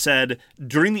card that said,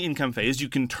 during the income phase, you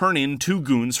can turn in 2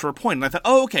 goons for a point. And I thought,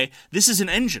 oh, okay, this is an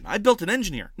engine. I built an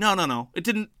engine here. No.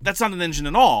 That's not an engine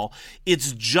at all.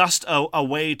 It's just a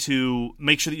way to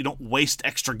make sure that you don't waste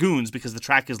extra goons because the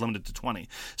track is limited to 20.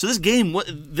 So this game,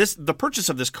 the purchase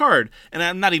of this card, and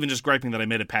I'm not even just griping that I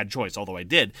made a bad choice, although I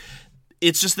did.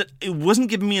 It's just that it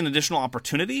wasn't giving me an additional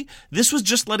opportunity. This was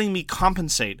just letting me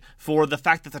compensate for the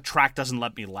fact that the track doesn't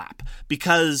let me lap.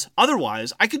 Because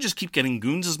otherwise, I could just keep getting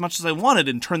goons as much as I wanted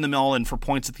and turn them all in for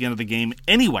points at the end of the game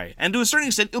anyway. And to a certain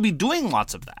extent, it'll be doing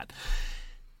lots of that.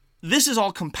 This is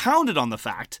all compounded on the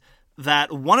fact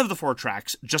that one of the 4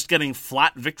 tracks, just getting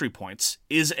flat victory points,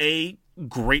 is a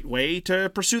great way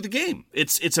to pursue the game.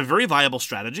 It's a very viable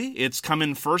strategy. It's come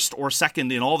in first or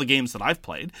second in all the games that I've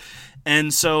played.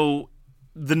 And so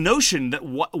the notion that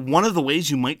one of the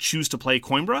ways you might choose to play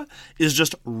Coimbra is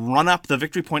just run up the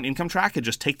victory point income track and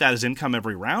just take that as income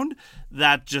every round,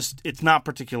 it's not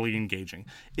particularly engaging.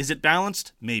 Is it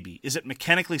balanced? Maybe. Is it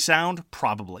mechanically sound?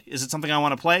 Probably. Is it something I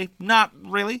want to play? Not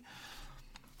really.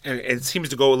 And it seems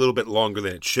to go a little bit longer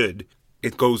than it should.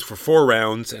 It goes for 4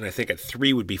 rounds, and I think at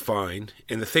 3 would be fine.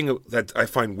 And the thing that I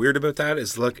find weird about that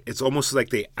is, look, it's almost like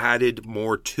they added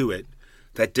more to it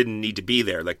that didn't need to be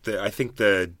there. I think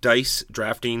the dice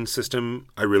drafting system,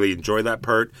 I really enjoy that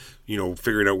part.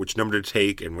 Figuring out which number to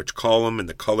take and which column and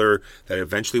the color that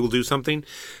eventually will do something.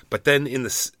 But then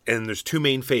there's 2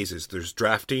 main phases. There's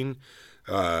drafting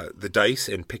the dice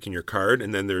and picking your card,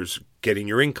 and then there's getting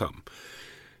your income.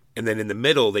 And then in the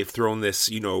middle, they've thrown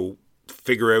this,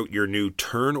 figure out your new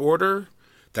turn order.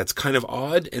 That's kind of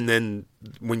odd. And then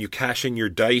when you cash in your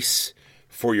dice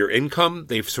for your income,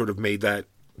 they've sort of made that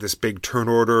this big turn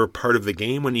order part of the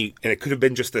game and it could have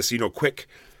been just this, quick,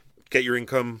 get your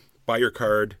income, buy your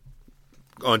card,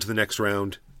 on to the next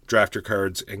round, draft your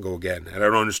cards, and go again. And I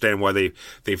don't understand why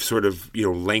they've sort of,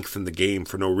 lengthened the game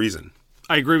for no reason.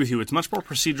 I agree with you. It's much more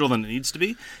procedural than it needs to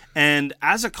be. And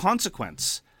as a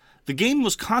consequence, the game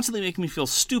was constantly making me feel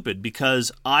stupid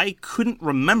because I couldn't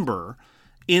remember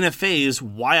in a phase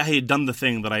why I had done the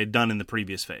thing that I had done in the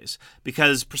previous phase.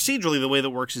 Because procedurally, the way that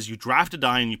works is you draft a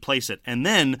die and you place it, and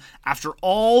then, after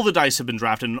all the dice have been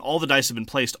drafted and all the dice have been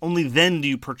placed, only then do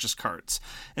you purchase cards.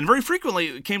 And very frequently,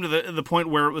 it came to the point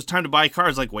where it was time to buy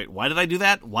cards, like, wait, why did I do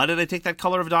that? Why did I take that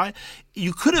color of die?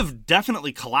 You could have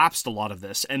definitely collapsed a lot of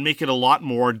this and make it a lot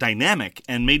more dynamic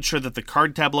and made sure that the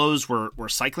card tableaus were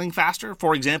cycling faster.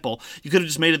 For example, you could have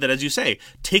just made it that, as you say,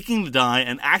 taking the die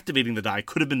and activating the die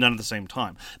could have been done at the same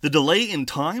time. The delay in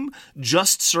time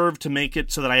just served to make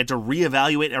it so that I had to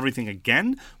reevaluate everything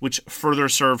again, which further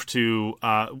served to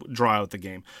draw out the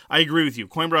game. I agree with you.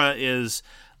 Coimbra is,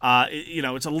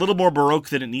 it's a little more Baroque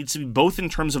than it needs to be, both in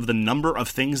terms of the number of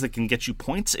things that can get you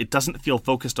points. It doesn't feel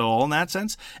focused at all in that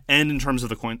sense, and in terms of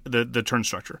the turn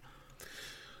structure.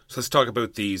 So let's talk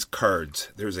about these cards.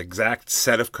 There's an exact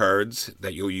set of cards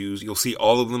that you'll use. You'll see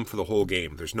all of them for the whole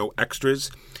game. There's no extras.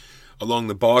 Along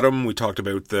the bottom, we talked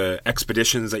about the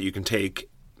expeditions that you can take.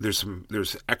 There's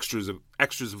extras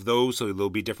of those, so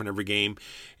they'll be different every game.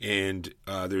 And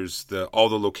there's all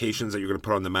the locations that you're going to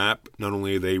put on the map. Not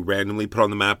only are they randomly put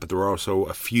on the map, but there are also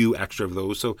a few extra of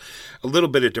those. So a little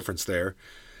bit of difference there.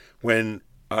 When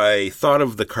I thought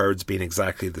of the cards being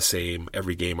exactly the same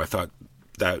every game, I thought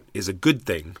that is a good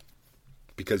thing,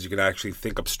 because you can actually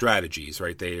think up strategies,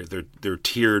 right? They're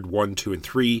tiered 1, 2, and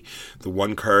 3. The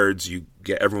 1 cards,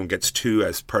 everyone gets 2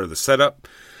 as part of the setup.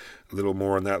 A little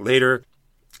more on that later.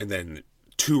 And then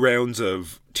 2 rounds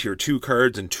of tier 2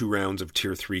 cards and 2 rounds of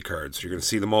tier 3 cards. So you're going to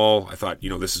see them all. I thought,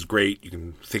 this is great. You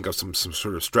can think of some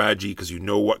sort of strategy because you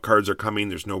know what cards are coming.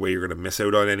 There's no way you're going to miss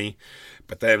out on any.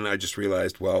 But then I just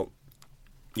realized, well,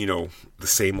 the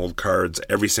same old cards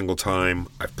every single time.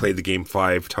 I've played the game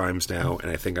 5 times now,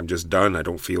 and I think I'm just done. I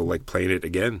don't feel like playing it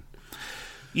again.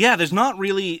 Yeah, there's not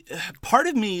really. Part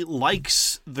of me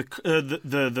likes the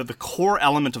core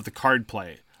element of the card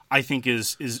play. I think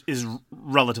is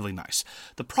relatively nice.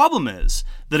 The problem is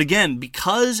that, again,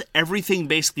 because everything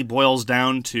basically boils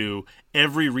down to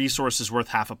every resource is worth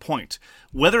half a point.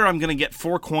 Whether I'm going to get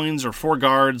 4 coins or 4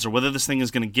 guards, or whether this thing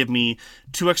is going to give me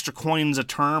 2 extra coins a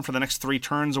turn for the next 3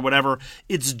 turns or whatever,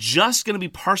 it's just going to be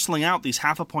parceling out these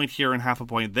half a point here and half a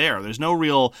point there. There's no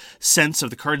real sense of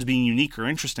the cards being unique or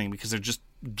interesting because they're just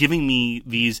giving me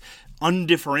these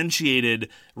undifferentiated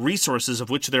resources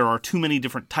of which there are too many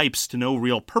different types to no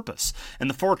real purpose. And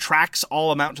the 4 tracks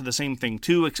all amount to the same thing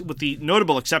too, with the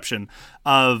notable exception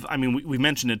of, I mean, we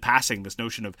mentioned in passing this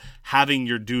notion of having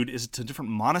your dude, is it to different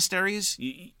monasteries?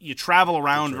 You travel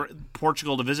around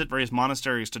Portugal to visit various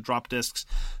monasteries to drop discs.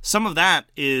 Some of that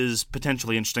is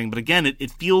potentially interesting, but again,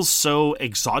 it feels so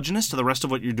exogenous to the rest of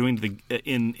what you're doing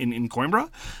in Coimbra,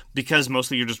 because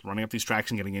mostly you're just running up these tracks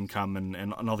and getting income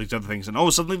and all these other things.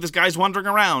 And suddenly this guy's wandering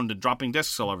around and dropping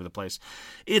discs all over the place.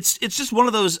 It's just one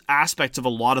of those aspects of a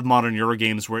lot of modern Euro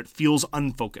games where it feels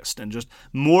unfocused and just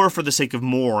more for the sake of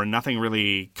more, and nothing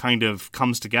really kind of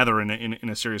comes together in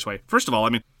a serious way. First of all, I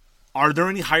mean, are there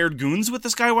any hired goons with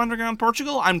this guy wandering around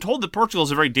Portugal? I'm told that Portugal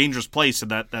is a very dangerous place at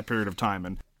that period of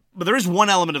time. But there is one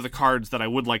element of the cards that I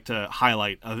would like to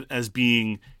highlight as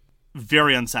being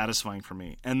very unsatisfying for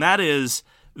me, and that is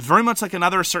very much like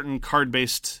another certain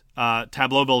card-based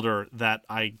tableau builder that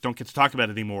I don't get to talk about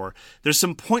anymore. There's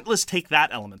some pointless take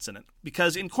that elements in it,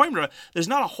 because in Coimbra, there's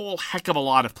not a whole heck of a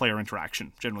lot of player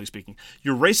interaction, generally speaking.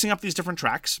 You're racing up these different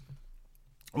tracks,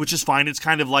 which is fine. It's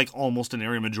kind of like almost an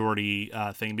area majority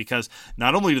thing, because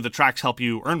not only do the tracks help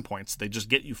you earn points, they just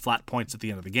get you flat points at the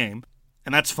end of the game.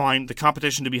 And that's fine. The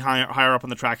competition to be higher up on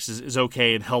the tracks is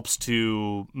okay. It helps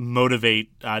to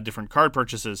motivate different card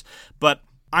purchases. But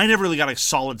I never really got a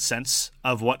solid sense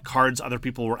of what cards other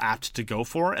people were apt to go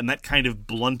for, and that kind of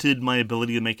blunted my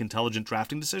ability to make intelligent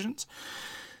drafting decisions.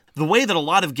 The way that a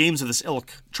lot of games of this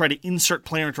ilk try to insert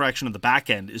player interaction at the back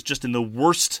end is just in the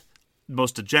worst,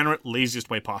 most degenerate, laziest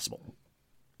way possible,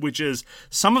 which is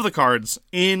some of the cards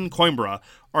in Coimbra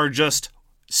are just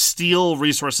steal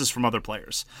resources from other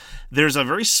players. There's a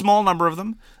very small number of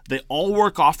them. They all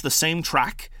work off the same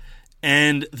track,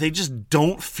 and they just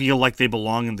don't feel like they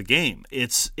belong in the game.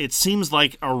 It seems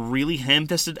like a really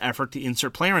ham-fisted effort to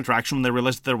insert player interaction when they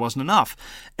realized that there wasn't enough.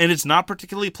 And it's not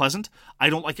particularly pleasant.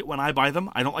 I don't like it when I buy them.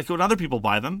 I don't like it when other people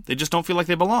buy them. They just don't feel like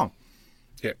they belong.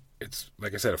 Yeah, it's,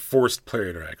 like I said, a forced player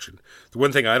interaction. The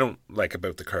one thing I don't like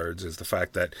about the cards is the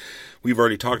fact that we've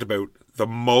already talked about the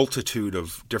multitude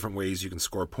of different ways you can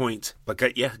score points. But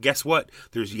guess what?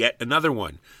 There's yet another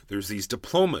one. There's these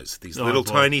diplomas, these little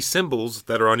tiny symbols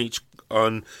that are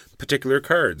on particular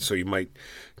cards. So you might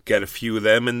get a few of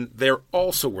them, and they're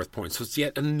also worth points. So it's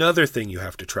yet another thing you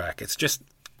have to track. It's just,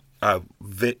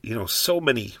 so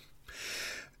many.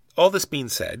 All this being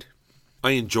said,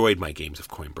 I enjoyed my games of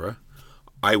Coimbra.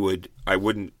 I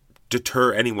wouldn't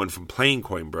deter anyone from playing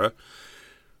Coimbra.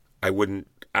 I wouldn't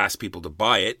ask people to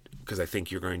buy it, because I think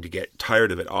you're going to get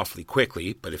tired of it awfully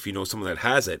quickly. But if you know someone that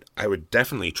has it, I would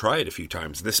definitely try it a few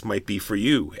times. This might be for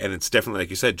you. And it's definitely, like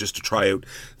you said, just to try out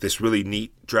this really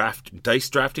neat dice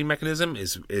drafting mechanism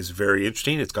is very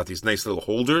interesting. It's got these nice little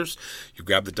holders. You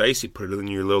grab the dice, you put it in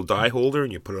your little die holder,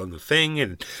 and you put it on the thing,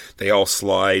 and they all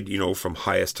slide, from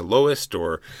highest to lowest,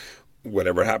 or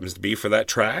whatever it happens to be for that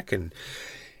track.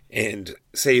 And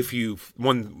say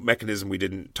one mechanism we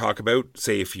didn't talk about,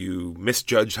 say if you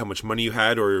misjudged how much money you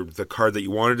had, or the card that you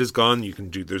wanted is gone,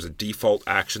 there's a default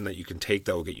action that you can take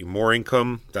that will get you more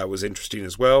income. That was interesting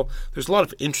as well. There's a lot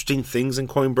of interesting things in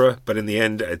Coimbra, but in the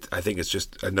end, I think it's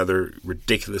just another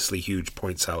ridiculously huge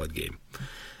point salad game.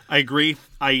 I agree.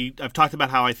 I've talked about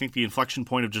how I think the inflection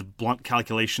point of just blunt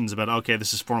calculations about, okay,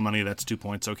 this is 4 money, that's 2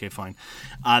 points, okay, fine.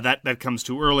 That comes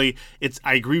too early.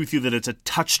 I agree with you that it's a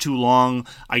touch too long.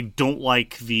 I don't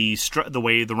like the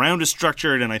way the round is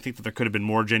structured, and I think that there could have been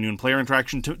more genuine player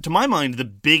interaction. To my mind, the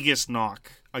biggest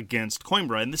knock against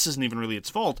Coimbra, and this isn't even really its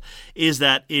fault, is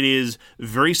that it is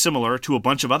very similar to a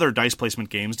bunch of other dice placement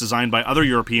games designed by other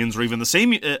Europeans, or even the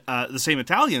same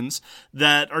Italians,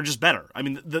 that are just better. I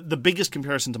mean, the biggest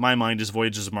comparison to my mind is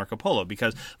Voyages of Marco Polo,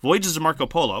 because Voyages of Marco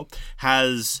Polo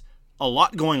has a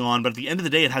lot going on, but at the end of the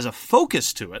day, it has a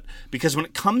focus to it, because when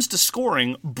it comes to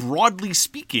scoring, broadly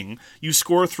speaking, you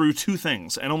score through 2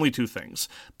 things, and only 2 things: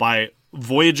 by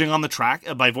voyaging on the track,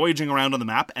 by voyaging around on the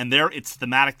map, and there it's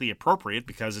thematically appropriate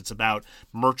because it's about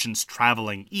merchants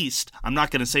traveling east. I'm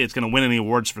not going to say it's going to win any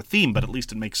awards for theme, but at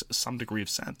least it makes some degree of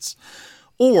sense.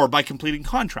 or by completing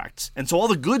contracts. And so all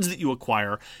the goods that you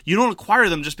acquire, you don't acquire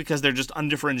them just because they're just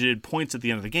undifferentiated points at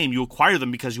the end of the game. You acquire them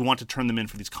because you want to turn them in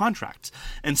for these contracts.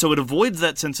 And so it avoids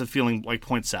that sense of feeling like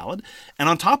point salad. And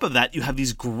on top of that, you have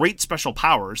these great special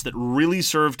powers that really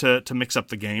serve to mix up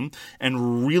the game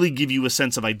and really give you a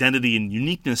sense of identity and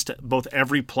uniqueness to both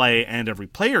every play and every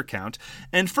player count.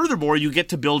 And furthermore, you get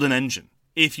to build an engine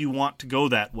if you want to go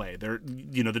that way. There,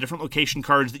 the different location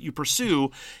cards that you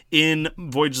pursue in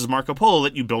Voyages of Marco Polo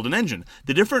let you build an engine.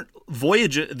 The different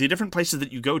places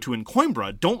that you go to in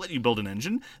Coimbra don't let you build an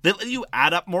engine. They let you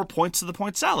add up more points to the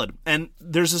point salad. And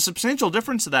there's a substantial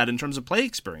difference to that in terms of play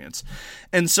experience.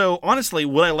 And so, honestly,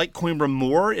 would I like Coimbra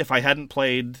more if I hadn't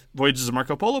played Voyages of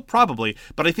Marco Polo? Probably.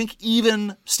 But I think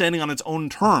even standing on its own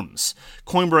terms,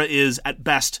 Coimbra is, at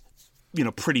best,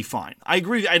 pretty fine. I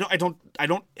agree. I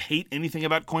don't hate anything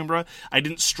about Coimbra. I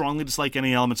didn't strongly dislike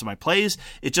any elements of my plays.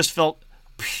 It just felt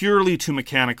purely too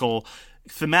mechanical,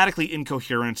 thematically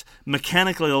incoherent,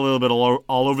 mechanically a little bit all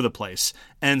over the place.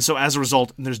 And so as a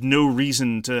result, there's no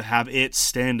reason to have it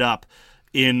stand up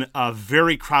in a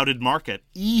very crowded market,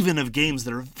 even of games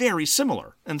that are very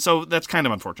similar. And so that's kind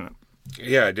of unfortunate.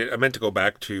 Yeah, I meant to go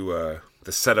back to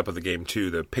the setup of the game too,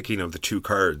 the picking of the two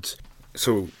cards.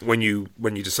 So when you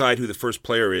decide who the first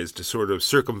player is, to sort of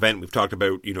circumvent, we've talked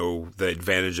about, the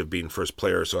advantage of being first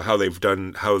player. So how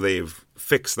they've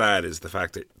fixed that is the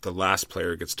fact that the last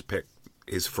player gets to pick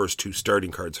his first two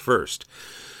starting cards first.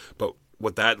 But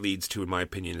what that leads to, in my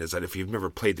opinion, is that if you've never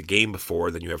played the game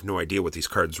before, then you have no idea what these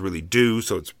cards really do.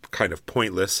 So it's kind of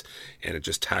pointless, and it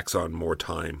just tacks on more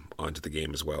time onto the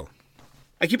game as well.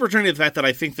 I keep returning to the fact that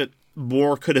I think that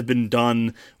more could have been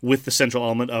done with the central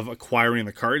element of acquiring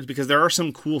the cards, because there are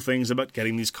some cool things about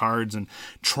getting these cards and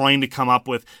trying to come up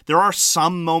with... There are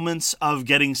some moments of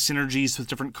getting synergies with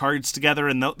different cards together,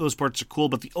 and those parts are cool,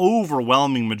 but the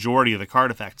overwhelming majority of the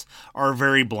card effects are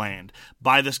very bland.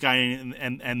 Buy this guy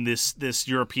and this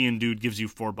European dude gives you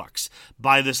 $4.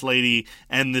 Buy this lady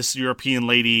and this European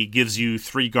lady gives you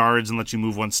 3 guards and lets you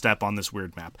move 1 step on this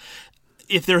weird map.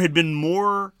 If there had been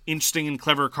more interesting and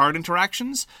clever card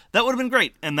interactions, that would have been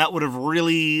great. And that would have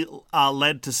really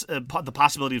led to the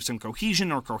possibility of some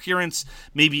cohesion or coherence,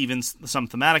 maybe even some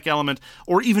thematic element,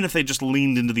 or even if they just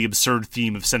leaned into the absurd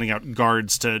theme of sending out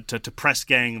guards to press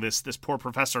gang this poor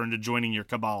professor into joining your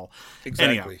cabal.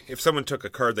 Exactly. Anyhow. If someone took a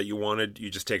card that you wanted, you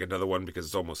just take another one because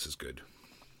it's almost as good.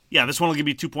 Yeah, this one will give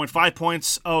you 2.5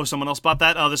 points. Oh, someone else bought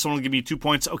that. Oh, this one will give you 2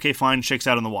 points. Okay, fine. Shakes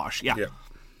out in the wash. Yeah.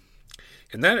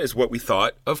 And that is what we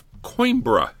thought of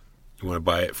Coimbra. You want to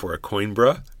buy it for a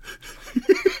Coimbra?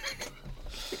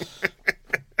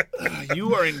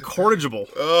 You are incorrigible.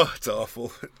 Oh, it's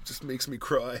awful. It just makes me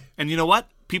cry. And you know what?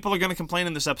 People are going to complain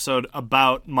in this episode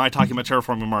about my talking about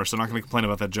Terraforming Mars. They're not going to complain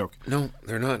about that joke. No,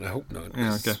 they're not. I hope not.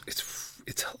 Yeah, okay.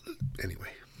 It's anyway.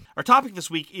 Our topic this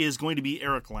week is going to be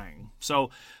Eric Lang.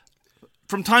 So...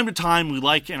 From time to time, we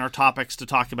like in our topics to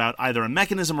talk about either a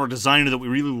mechanism or designer that we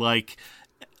really like,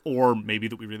 or maybe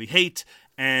that we really hate,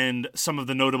 and some of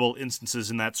the notable instances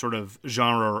in that sort of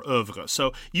genre or oeuvre.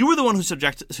 So you were the one who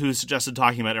suggested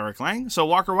talking about Eric Lang. So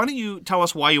Walker, why don't you tell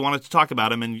us why you wanted to talk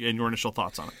about him and your initial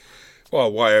thoughts on it?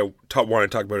 Well, why I want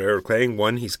to talk about Eric Lang.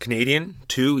 1, he's Canadian.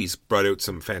 2, he's brought out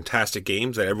some fantastic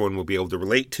games that everyone will be able to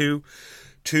relate to.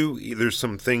 2, there's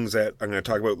some things that I'm going to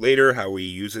talk about later, how he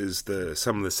uses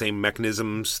some of the same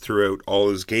mechanisms throughout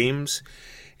all his games.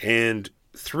 And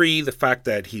 3, the fact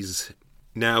that he's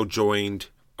now joined,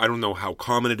 I don't know how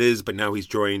common it is, but now he's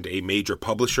joined a major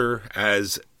publisher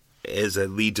as a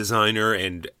lead designer,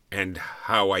 and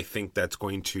how I think that's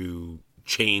going to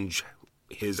change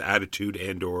his attitude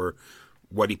and or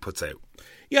what he puts out.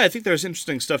 Yeah, I think there's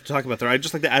interesting stuff to talk about there. I'd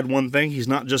just like to add one thing. He's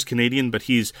not just Canadian, but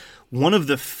he's one of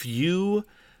the few,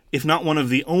 if not one of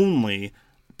the only,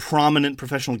 prominent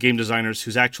professional game designers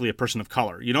who's actually a person of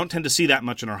color. You don't tend to see that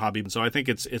much in our hobby, so I think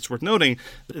it's worth noting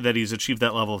that he's achieved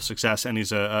that level of success, and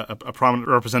he's a prominent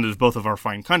representative both of our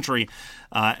fine country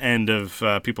and of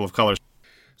people of color.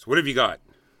 So what have you got?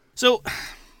 So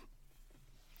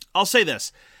I'll say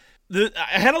this.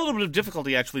 I had a little bit of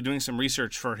difficulty actually doing some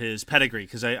research for his pedigree,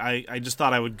 because I just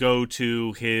thought I would go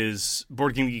to his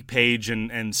Board Game Geek page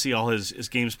and see all his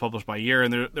games published by year,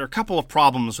 and there are a couple of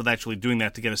problems with actually doing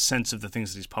that to get a sense of the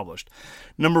things that he's published.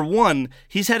 Number 1,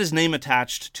 he's had his name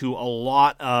attached to a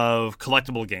lot of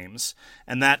collectible games,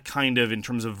 and that kind of, in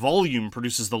terms of volume,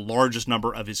 produces the largest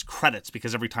number of his credits,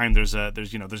 because every time there's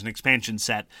an expansion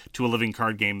set to a living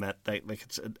card game that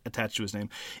gets attached to his name.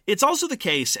 It's also the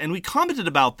case, and we commented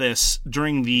about this this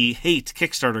during the Hate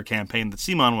Kickstarter campaign that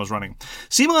Simon was running.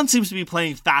 Simon seems to be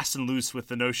playing fast and loose with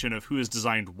the notion of who has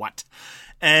designed what.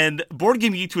 And Board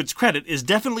Game Geek, to its credit, is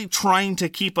definitely trying to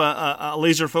keep a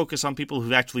laser focus on people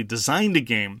who've actually designed a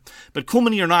game. But Cool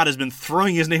Mini or Not has been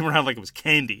throwing his name around like it was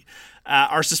candy.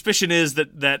 Our suspicion is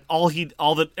that all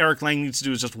that Eric Lang needs to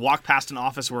do is just walk past an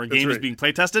office where a game is being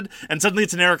playtested, and suddenly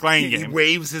it's an Eric Lang game. He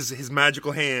waves his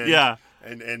magical hand. Yeah.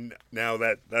 And now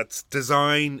that's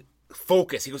design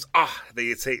focus. He goes,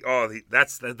 they say,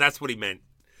 that's what he meant.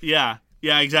 Yeah,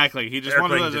 exactly. He just Eric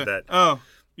wanted Lang to did that. Oh,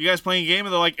 you guys playing a game?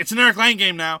 And they're like, it's an Eric Lang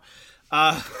game now.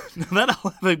 That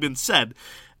all having been said.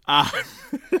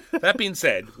 That being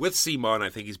said, with Simon, I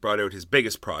think he's brought out his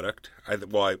biggest product.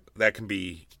 That can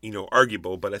be,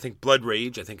 arguable, but I think Blood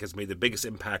Rage, has made the biggest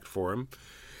impact for him,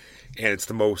 and it's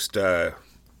the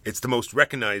most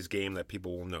recognized game that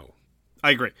people will know.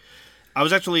 I agree. I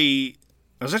was actually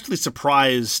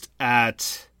surprised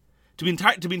at, to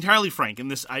be entirely frank, and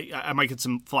this I might get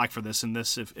some flack for this, and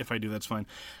this if I do, that's fine.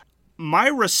 My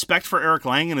respect for Eric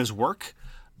Lang and his work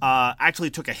actually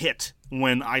took a hit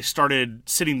when I started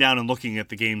sitting down and looking at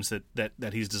the games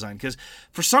that he's designed. Because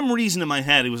for some reason in my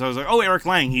head, I was like, oh, Eric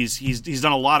Lang, he's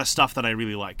done a lot of stuff that I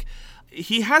really like.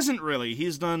 He hasn't really.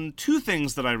 He's done two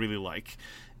things that I really like,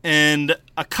 and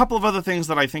a couple of other things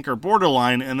that I think are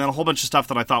borderline, and then a whole bunch of stuff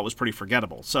that I thought was pretty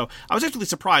forgettable. So I was actually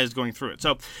surprised going through it.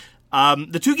 So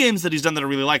the two games that he's done that I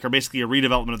really like are basically a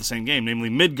redevelopment of the same game, namely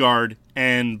Midgard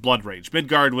and Blood Rage.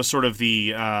 Midgard was sort of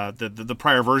the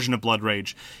prior version of Blood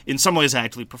Rage. In some ways, I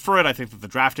actually prefer it. I think that the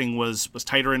drafting was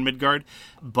tighter in Midgard,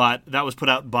 but that was put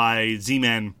out by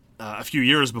Z-Man a few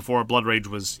years before Blood Rage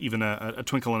was even a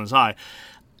twinkle in his eye.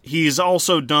 He's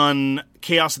also done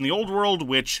Chaos in the Old World,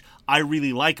 which I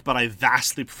really like, but I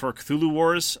vastly prefer Cthulhu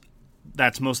Wars.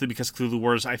 That's mostly because Cthulhu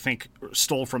Wars, I think,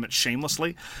 stole from it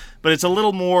shamelessly. But it's a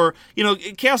little more,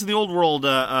 Chaos in the Old World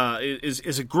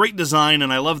is a great design,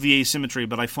 and I love the asymmetry,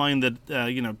 but I find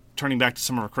that, turning back to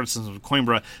some of our criticisms of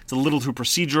Coimbra, it's a little too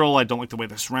procedural. I don't like the way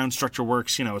the surround structure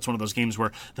works. It's one of those games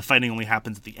where the fighting only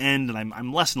happens at the end, and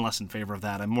I'm less and less in favor of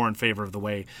that. I'm more in favor of the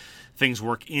way things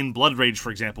work in Blood Rage,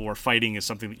 for example, where fighting is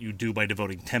something that you do by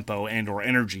devoting tempo and or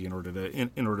energy in order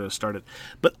to start it.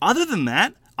 But other than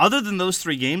that, other than those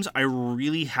three games, I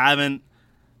really haven't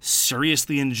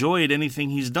seriously enjoyed anything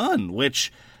he's done,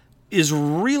 which is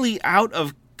really out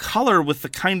of color with the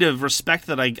kind of respect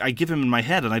that I give him in my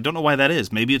head, and I don't know why that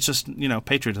is. Maybe it's just,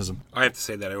 patriotism. I have to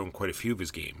say that I own quite a few of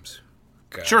his games.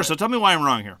 Sure, so tell me why I'm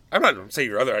wrong here. I'm not saying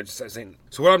you're other. I'm saying.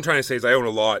 So what I'm trying to say is I own a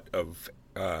lot of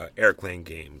Eric Lang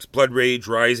games: Blood Rage,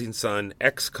 Rising Sun,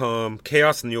 XCOM,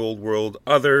 Chaos in the Old World,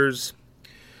 Others.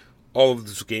 All of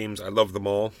those games, I love them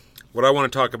all. What I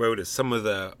want to talk about is some of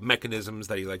the mechanisms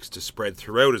that he likes to spread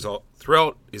throughout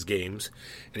his games,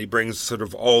 and he brings sort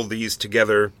of all these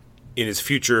together in his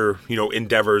future,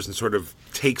 endeavors, and sort of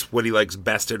takes what he likes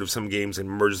best out of some games and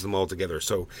merges them all together.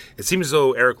 So it seems as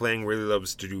though Eric Lang really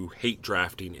loves to do hate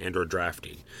drafting and or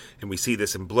drafting, and we see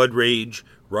this in Blood Rage,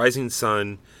 Rising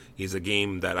Sun. He's a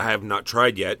game that I have not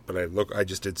tried yet, but I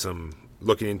just did some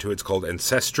looking into it. It's called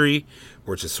Ancestry,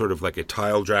 which is sort of like a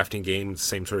tile drafting game,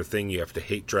 same sort of thing. You have to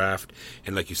hate draft,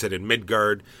 and like you said in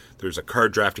Midgard, there's a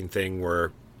card drafting thing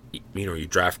where you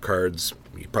draft cards,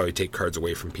 you probably take cards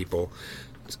away from people.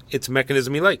 It's a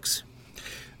mechanism he likes.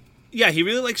 Yeah, he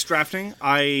really likes drafting.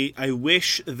 I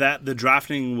wish that the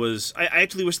drafting was... I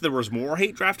actually wish there was more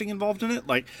hate drafting involved in it.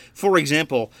 Like, for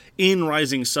example, in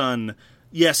Rising Sun,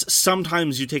 yes,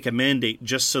 sometimes you take a mandate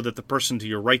just so that the person to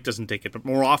your right doesn't take it, but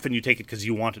more often you take it because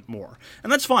you want it more. And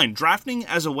that's fine. Drafting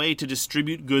as a way to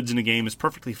distribute goods in a game is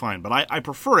perfectly fine, but I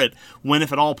prefer it when,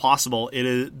 if at all possible,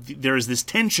 there is this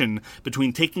tension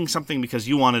between taking something because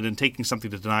you want it and taking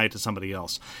something to deny it to somebody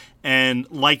else. And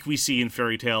like we see in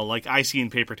Fairy Tale, like I see in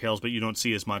Paper Tales, but you don't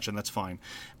see as much, and that's fine.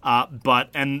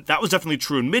 And that was definitely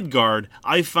true in Midgard.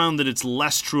 I found that it's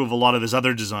less true of a lot of his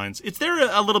other designs. It's there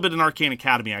a little bit in Arcane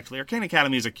Academy, actually. Arcane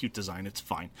Academy is a cute design. It's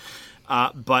fine.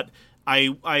 But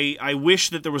I wish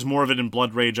that there was more of it in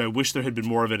Blood Rage. I wish there had been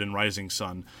more of it in Rising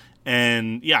Sun.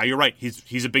 And yeah, you're right.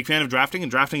 He's a big fan of drafting, and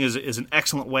drafting is an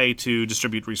excellent way to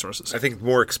distribute resources. I think the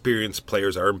more experienced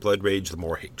players are in Blood Rage, the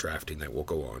more hate drafting that will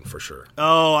go on, for sure.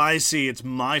 Oh, I see. It's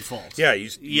my fault. Yeah,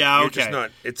 okay. Just not,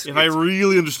 if I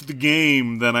really understood the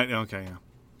game, then okay, yeah.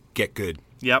 Get good.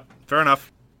 Yep, fair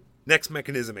enough. Next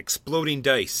mechanism, exploding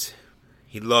dice.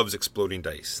 He loves exploding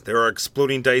dice. There are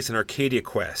exploding dice in Arcadia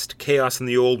Quest, Chaos in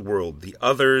the Old World, The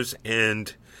Others,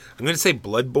 and I'm going to say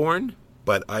Bloodborne,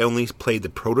 but I only played the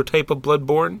prototype of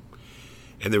Bloodborne,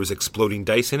 and there was exploding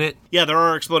dice in it. Yeah, there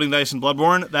are exploding dice in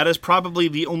Bloodborne. That is probably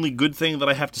the only good thing that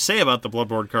I have to say about the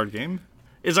Bloodborne card game.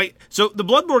 It's like, so the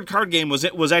Bloodborne card game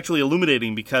was actually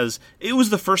illuminating because it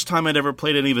was the first time I'd ever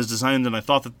played any of his designs, and I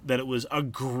thought that it was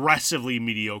aggressively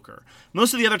mediocre.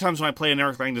 Most of the other times when I play an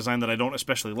Eric Lang design that I don't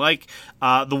especially like,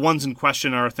 the ones in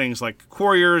question are things like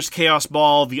Quarriors, Chaos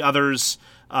Ball, The Others,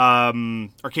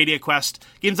 Arcadia Quest,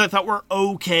 games I thought were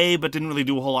okay but didn't really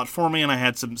do a whole lot for me, and I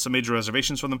had some major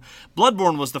reservations for them.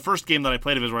 Bloodborne was the first game that I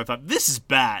played of his where I thought, this is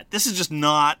bad. This is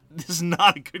not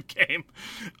a good game.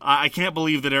 I can't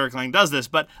believe that Eric Lang does this.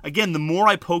 But again, the more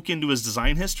I poke into his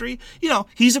design history,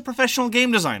 he's a professional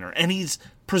game designer, and he's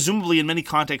presumably in many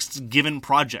contexts given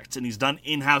projects, and he's done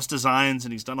in-house designs,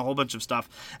 and he's done a whole bunch of stuff.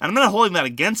 And I'm not holding that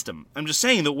against him. I'm just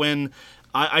saying that when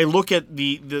I look at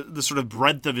the sort of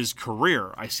breadth of his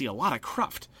career, I see a lot of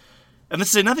cruft. And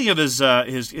let's say nothing of his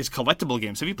collectible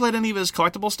games. Have you played any of his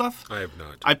collectible stuff? I have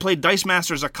not. I played Dice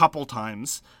Masters a couple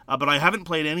times, but I haven't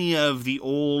played any of the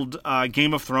old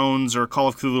Game of Thrones or Call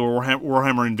of Cthulhu or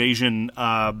Warhammer Invasion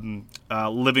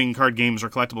living card games or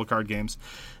collectible card games.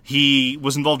 He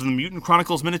was involved in the Mutant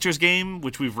Chronicles miniatures game,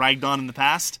 which we've ragged on in the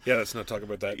past. Yeah, let's not talk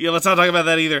about that. Yeah, let's not talk about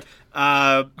that either.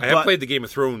 I have played the Game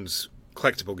of Thrones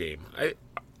collectible game.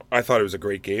 I thought it was a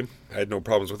great game. I had no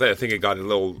problems with it. I think it got a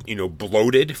little,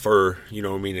 bloated for,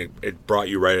 it brought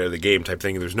you right out of the game type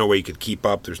thing. There's no way you could keep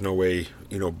up. There's no way,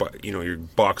 but your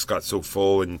box got so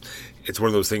full, and it's one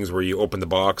of those things where you open the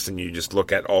box and you just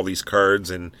look at all these cards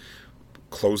and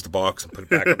close the box and put it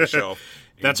back on the shelf.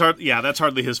 That's hard. Yeah, that's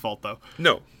hardly his fault, though.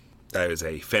 No, that is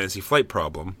a Fantasy Flight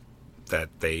problem that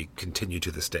they continue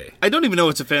to this day. I don't even know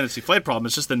it's a Fantasy Flight problem.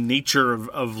 It's just the nature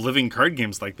of living card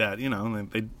games like that.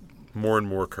 They more and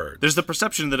more cards. There's the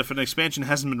perception that if an expansion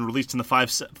hasn't been released in the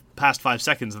past 5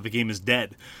 seconds, that the game is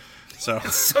dead. So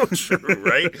it's so true,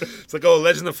 right? It's like,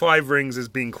 Legend of Five Rings is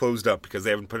being closed up because they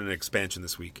haven't put in an expansion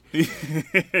this week.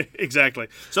 Exactly.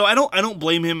 So I don't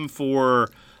blame him for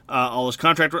all his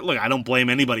contract. Look, I don't blame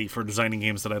anybody for designing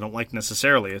games that I don't like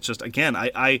necessarily. It's just, again,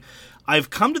 I've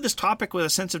come to this topic with a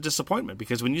sense of disappointment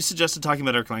because when you suggested talking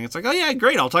about Eric Lang, it's like, oh yeah,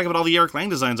 great, I'll talk about all the Eric Lang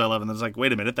designs I love, and then it's like,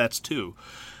 wait a minute, that's 2.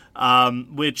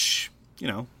 Which,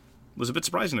 was a bit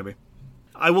surprising to me.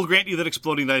 I will grant you that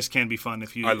Exploding Dice can be fun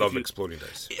if you... I love Exploding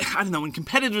Dice. I don't know, in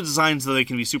competitive designs, though, they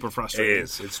can be super frustrating. It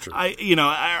is, it's true.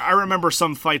 I remember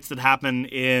some fights that happen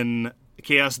in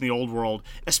Chaos in the Old World,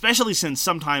 especially since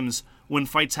sometimes when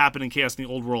fights happen in Chaos in the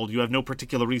Old World, you have no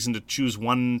particular reason to choose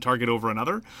one target over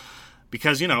another.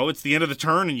 Because, it's the end of the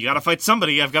turn and you got to fight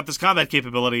somebody. I've got this combat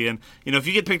capability. And, if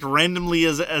you get picked randomly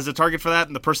as a target for that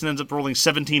and the person ends up rolling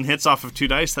 17 hits off of 2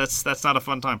 dice, that's not a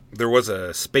fun time. There was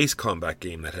a space combat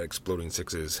game that had exploding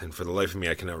sixes. And for the life of me,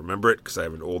 I cannot remember it because I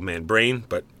have an old man brain.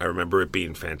 But I remember it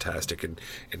being fantastic and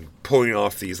pulling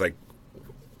off these,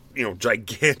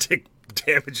 gigantic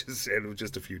damages and with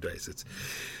just a few dice.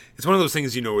 It's one of those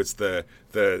things, it's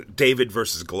the David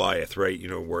versus Goliath, right?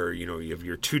 Where, you have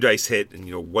your 2 dice hit and,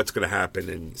 what's going to happen.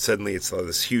 And suddenly it's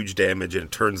this huge damage and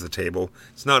it turns the table.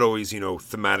 It's not always,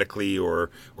 thematically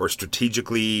or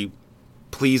strategically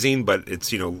pleasing, but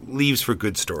it's, leaves for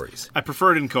good stories. I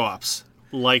prefer it in co-ops,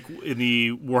 like in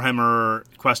the Warhammer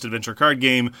Quest Adventure card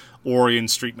game or in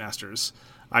Street Masters.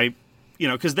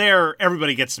 Because there,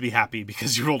 everybody gets to be happy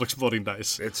because you rolled exploding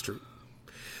dice. It's true.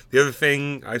 The other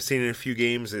thing I've seen in a few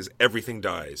games is everything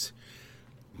dies.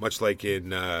 Much like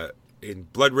in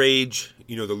Blood Rage,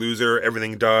 the loser,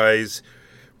 everything dies.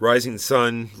 Rising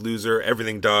Sun, loser,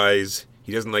 everything dies.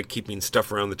 He doesn't like keeping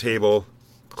stuff around the table.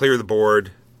 Clear the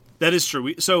board. That is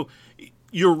true. So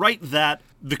you're right that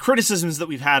the criticisms that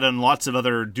we've had on lots of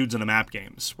other Dudes on a Map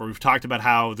games, where we've talked about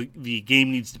how the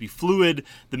game needs to be fluid,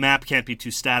 the map can't be too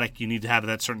static, you need to have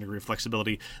that certain degree of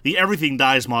flexibility. The everything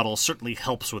dies model certainly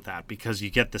helps with that because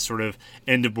you get this sort of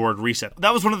end-of-board reset.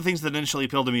 That was one of the things that initially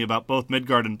appealed to me about both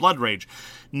Midgard and Blood Rage.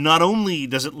 Not only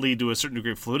does it lead to a certain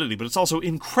degree of fluidity, but it's also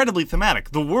incredibly thematic.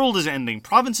 The world is ending,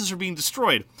 provinces are being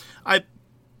destroyed. I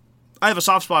have a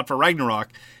soft spot for Ragnarok,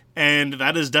 and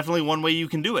that is definitely one way you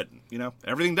can do it.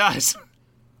 Everything dies.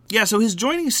 Yeah, so his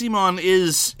joining CMON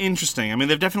is interesting. I mean,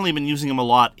 they've definitely been using him a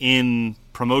lot in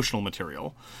promotional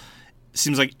material. It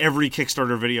seems like every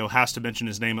Kickstarter video has to mention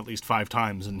his name at least 5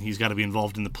 times, and he's got to be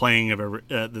involved in the playing of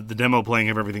the demo playing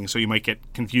of everything, so you might get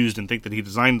confused and think that he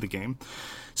designed the game.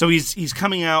 So he's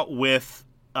coming out with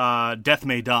Death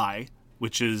May Die,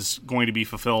 which is going to be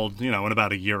fulfilled, in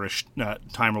about a yearish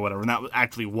time or whatever, and that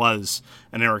actually was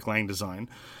an Eric Lang design.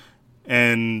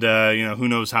 And, who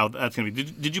knows how that's going to be.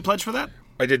 Did you pledge for that?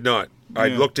 I did not. I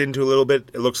looked into a little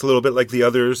bit. It looks a little bit like the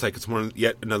others. Like it's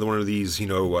yet another one of these,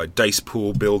 dice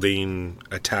pool building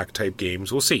attack type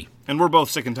games. We'll see. And we're both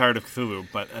sick and tired of Cthulhu,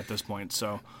 but at this point,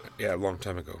 so. Yeah, a long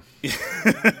time ago. He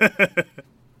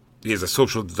has a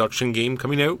social deduction game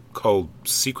coming out called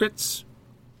Secrets.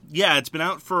 Yeah, it's been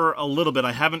out for a little bit.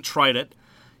 I haven't tried it.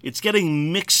 It's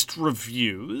getting mixed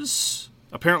reviews.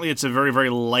 Apparently, it's a very, very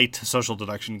light social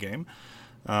deduction game.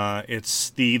 It's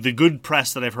the good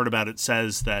press that I've heard about it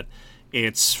says that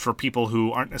it's for people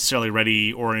who aren't necessarily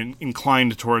ready or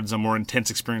inclined towards a more intense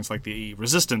experience like the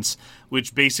Resistance,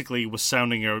 which basically was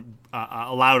sounding a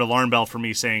loud alarm bell for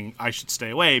me saying I should stay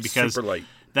away because super light.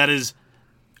 That is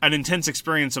an intense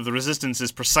experience of the Resistance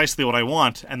is precisely what I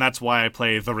want, and that's why I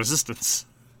play the Resistance.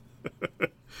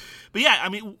 But yeah, I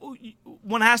mean,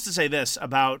 one has to say this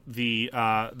about the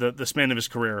span of his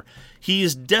career.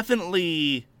 He's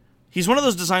one of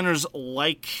those designers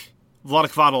like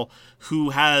Wlodek Wadel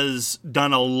who has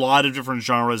done a lot of different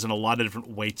genres and a lot of different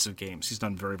weights of games. He's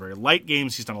done very, very light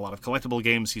games. He's done a lot of collectible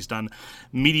games. He's done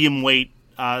medium weight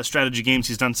strategy games.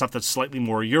 He's done stuff that's slightly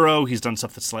more Euro. He's done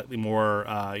stuff that's slightly more,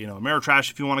 Ameritrash,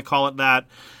 if you want to call it that.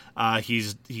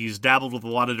 He's dabbled with a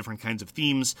lot of different kinds of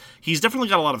themes. He's definitely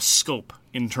got a lot of scope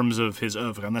in terms of his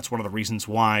oeuvre, and that's one of the reasons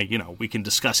why, we can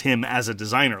discuss him as a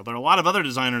designer. There are a lot of other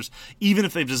designers, even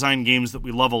if they've designed games that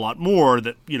we love a lot more,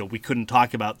 that, we couldn't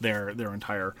talk about their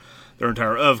entire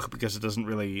oeuvre because it doesn't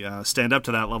really stand up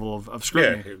to that level of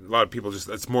scrutiny. Yeah, a lot of people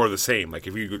it's more of the same. Like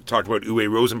if you talked about Uwe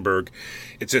Rosenberg,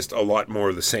 it's just a lot more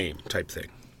of the same type thing.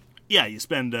 Yeah, you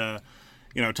spend...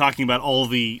 talking about all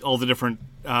the different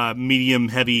medium,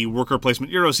 heavy worker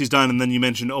placement Euros he's done, and then you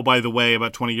mentioned, oh, by the way,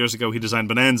 about 20 years ago he designed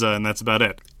Bonanza, and that's about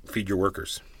it. Feed your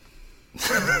workers.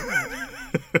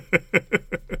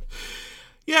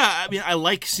 Yeah, I mean, I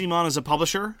like CMON as a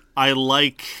publisher. I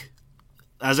like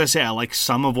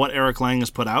some of what Eric Lang has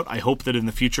put out. I hope that in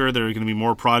the future there are going to be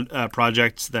more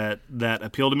projects that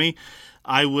appeal to me.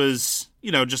 I was,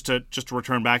 just to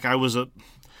return back,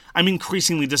 I'm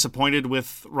increasingly disappointed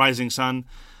with Rising Sun.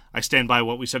 I stand by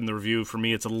what we said in the review. For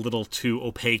me, it's a little too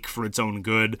opaque for its own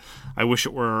good. I wish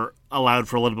it were allowed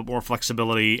for a little bit more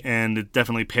flexibility, and it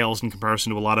definitely pales in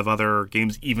comparison to a lot of other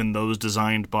games, even those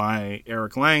designed by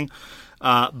Eric Lang.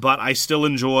 But I still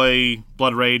enjoy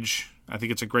Blood Rage. I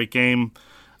think it's a great game.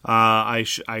 I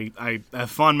have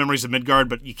fond memories of Midgard,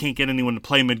 but you can't get anyone to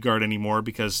play Midgard anymore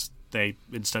because they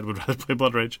instead would rather play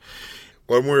Blood Rage.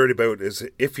 What I'm worried about is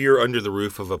if you're under the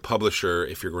roof of a publisher,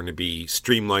 if you're going to be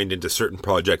streamlined into certain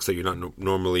projects that you're not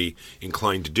normally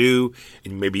inclined to do,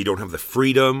 and maybe you don't have the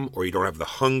freedom or you don't have the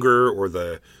hunger or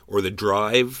the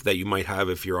drive that you might have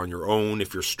if you're on your own,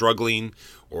 if you're struggling,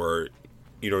 or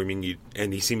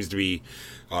and he seems to be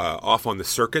off on the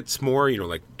circuits more,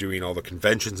 like doing all the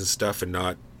conventions and stuff and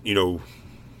not,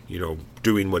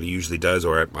 doing what he usually does,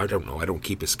 or I don't know, I don't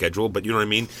keep his schedule, but you know what I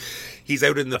mean? He's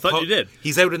out in the you did.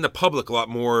 He's out in the public a lot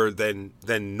more than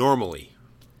normally.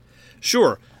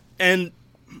 Sure. And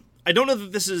I don't know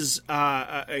that this is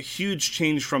a huge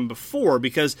change from before,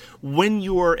 because when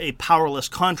you're a powerless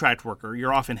contract worker,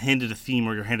 you're often handed a theme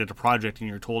or you're handed a project and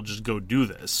you're told just go do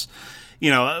this.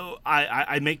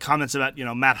 I make comments about,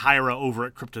 Matt Hyra over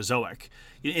at Cryptozoic,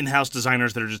 in-house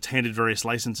designers that are just handed various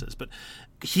licenses. But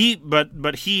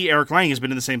Eric Lang, has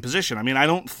been in the same position. I mean, I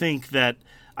don't think that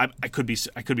I could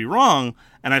be wrong,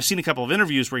 and I've seen a couple of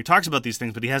interviews where he talks about these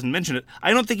things, but he hasn't mentioned it.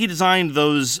 I don't think he designed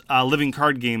those living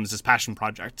card games as passion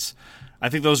projects. I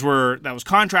think that was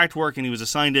contract work, and he was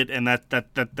assigned it, and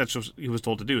that's what he was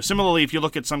told to do. Similarly, if you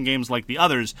look at some games like The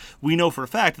Others, we know for a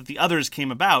fact that The Others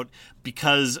came about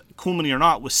because Cool Mini or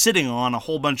Not was sitting on a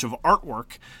whole bunch of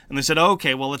artwork, and they said, oh,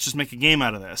 okay, well, let's just make a game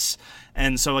out of this.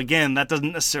 And so again, that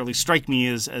doesn't necessarily strike me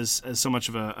as so much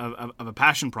of a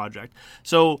passion project.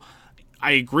 So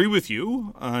I agree with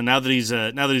you. Now that he's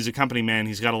a company man,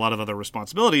 he's got a lot of other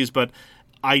responsibilities, but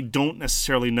I don't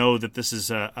necessarily know that this is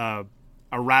a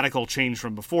radical change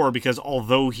from before, because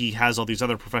although he has all these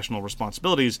other professional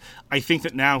responsibilities, I think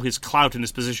that now his clout and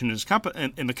his position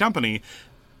in the company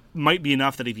might be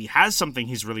enough that if he has something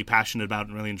he's really passionate about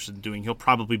and really interested in doing, he'll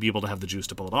probably be able to have the juice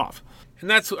to pull it off. And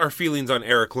that's our feelings on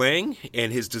Eric Lang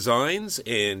and his designs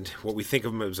and what we think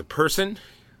of him as a person.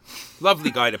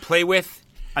 Lovely guy to play with.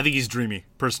 I think he's dreamy,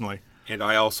 personally. And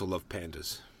I also love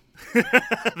pandas.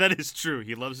 That is true.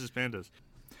 He loves his pandas.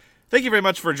 Thank you very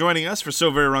much for joining us for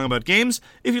So Very Wrong About Games.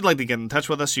 If you'd like to get in touch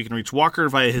with us, you can reach Walker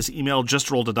via his email,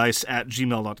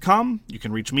 justrolledadice@gmail.com. You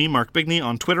can reach me, Mark Bigney,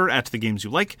 on Twitter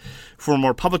 @TheGamesYouLike. For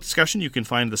more public discussion, you can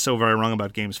find the So Very Wrong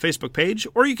About Games Facebook page,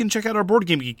 or you can check out our Board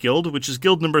Game Geek Guild, which is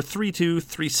guild number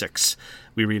 3236.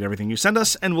 We read everything you send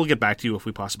us, and we'll get back to you if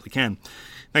we possibly can.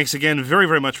 Thanks again very,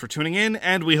 very much for tuning in,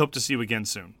 and we hope to see you again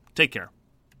soon. Take care.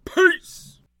 Peace!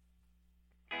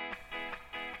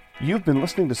 You've been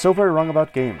listening to So Very Wrong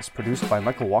About Games, produced by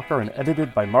Michael Walker and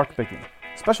edited by Mark Bigney.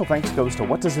 Special thanks goes to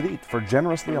What Does It Eat for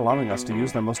generously allowing us to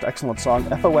use their most excellent song,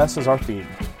 FOS, as our theme.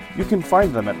 You can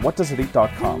find them at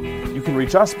whatdoesiteat.com. You can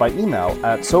reach us by email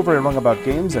at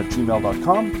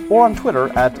soverywrongaboutgames@gmail.com or on Twitter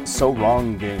at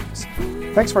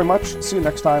SoWrongGames. Thanks very much, see you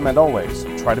next time, and always,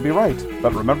 try to be right,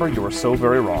 but remember you are so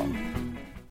very wrong.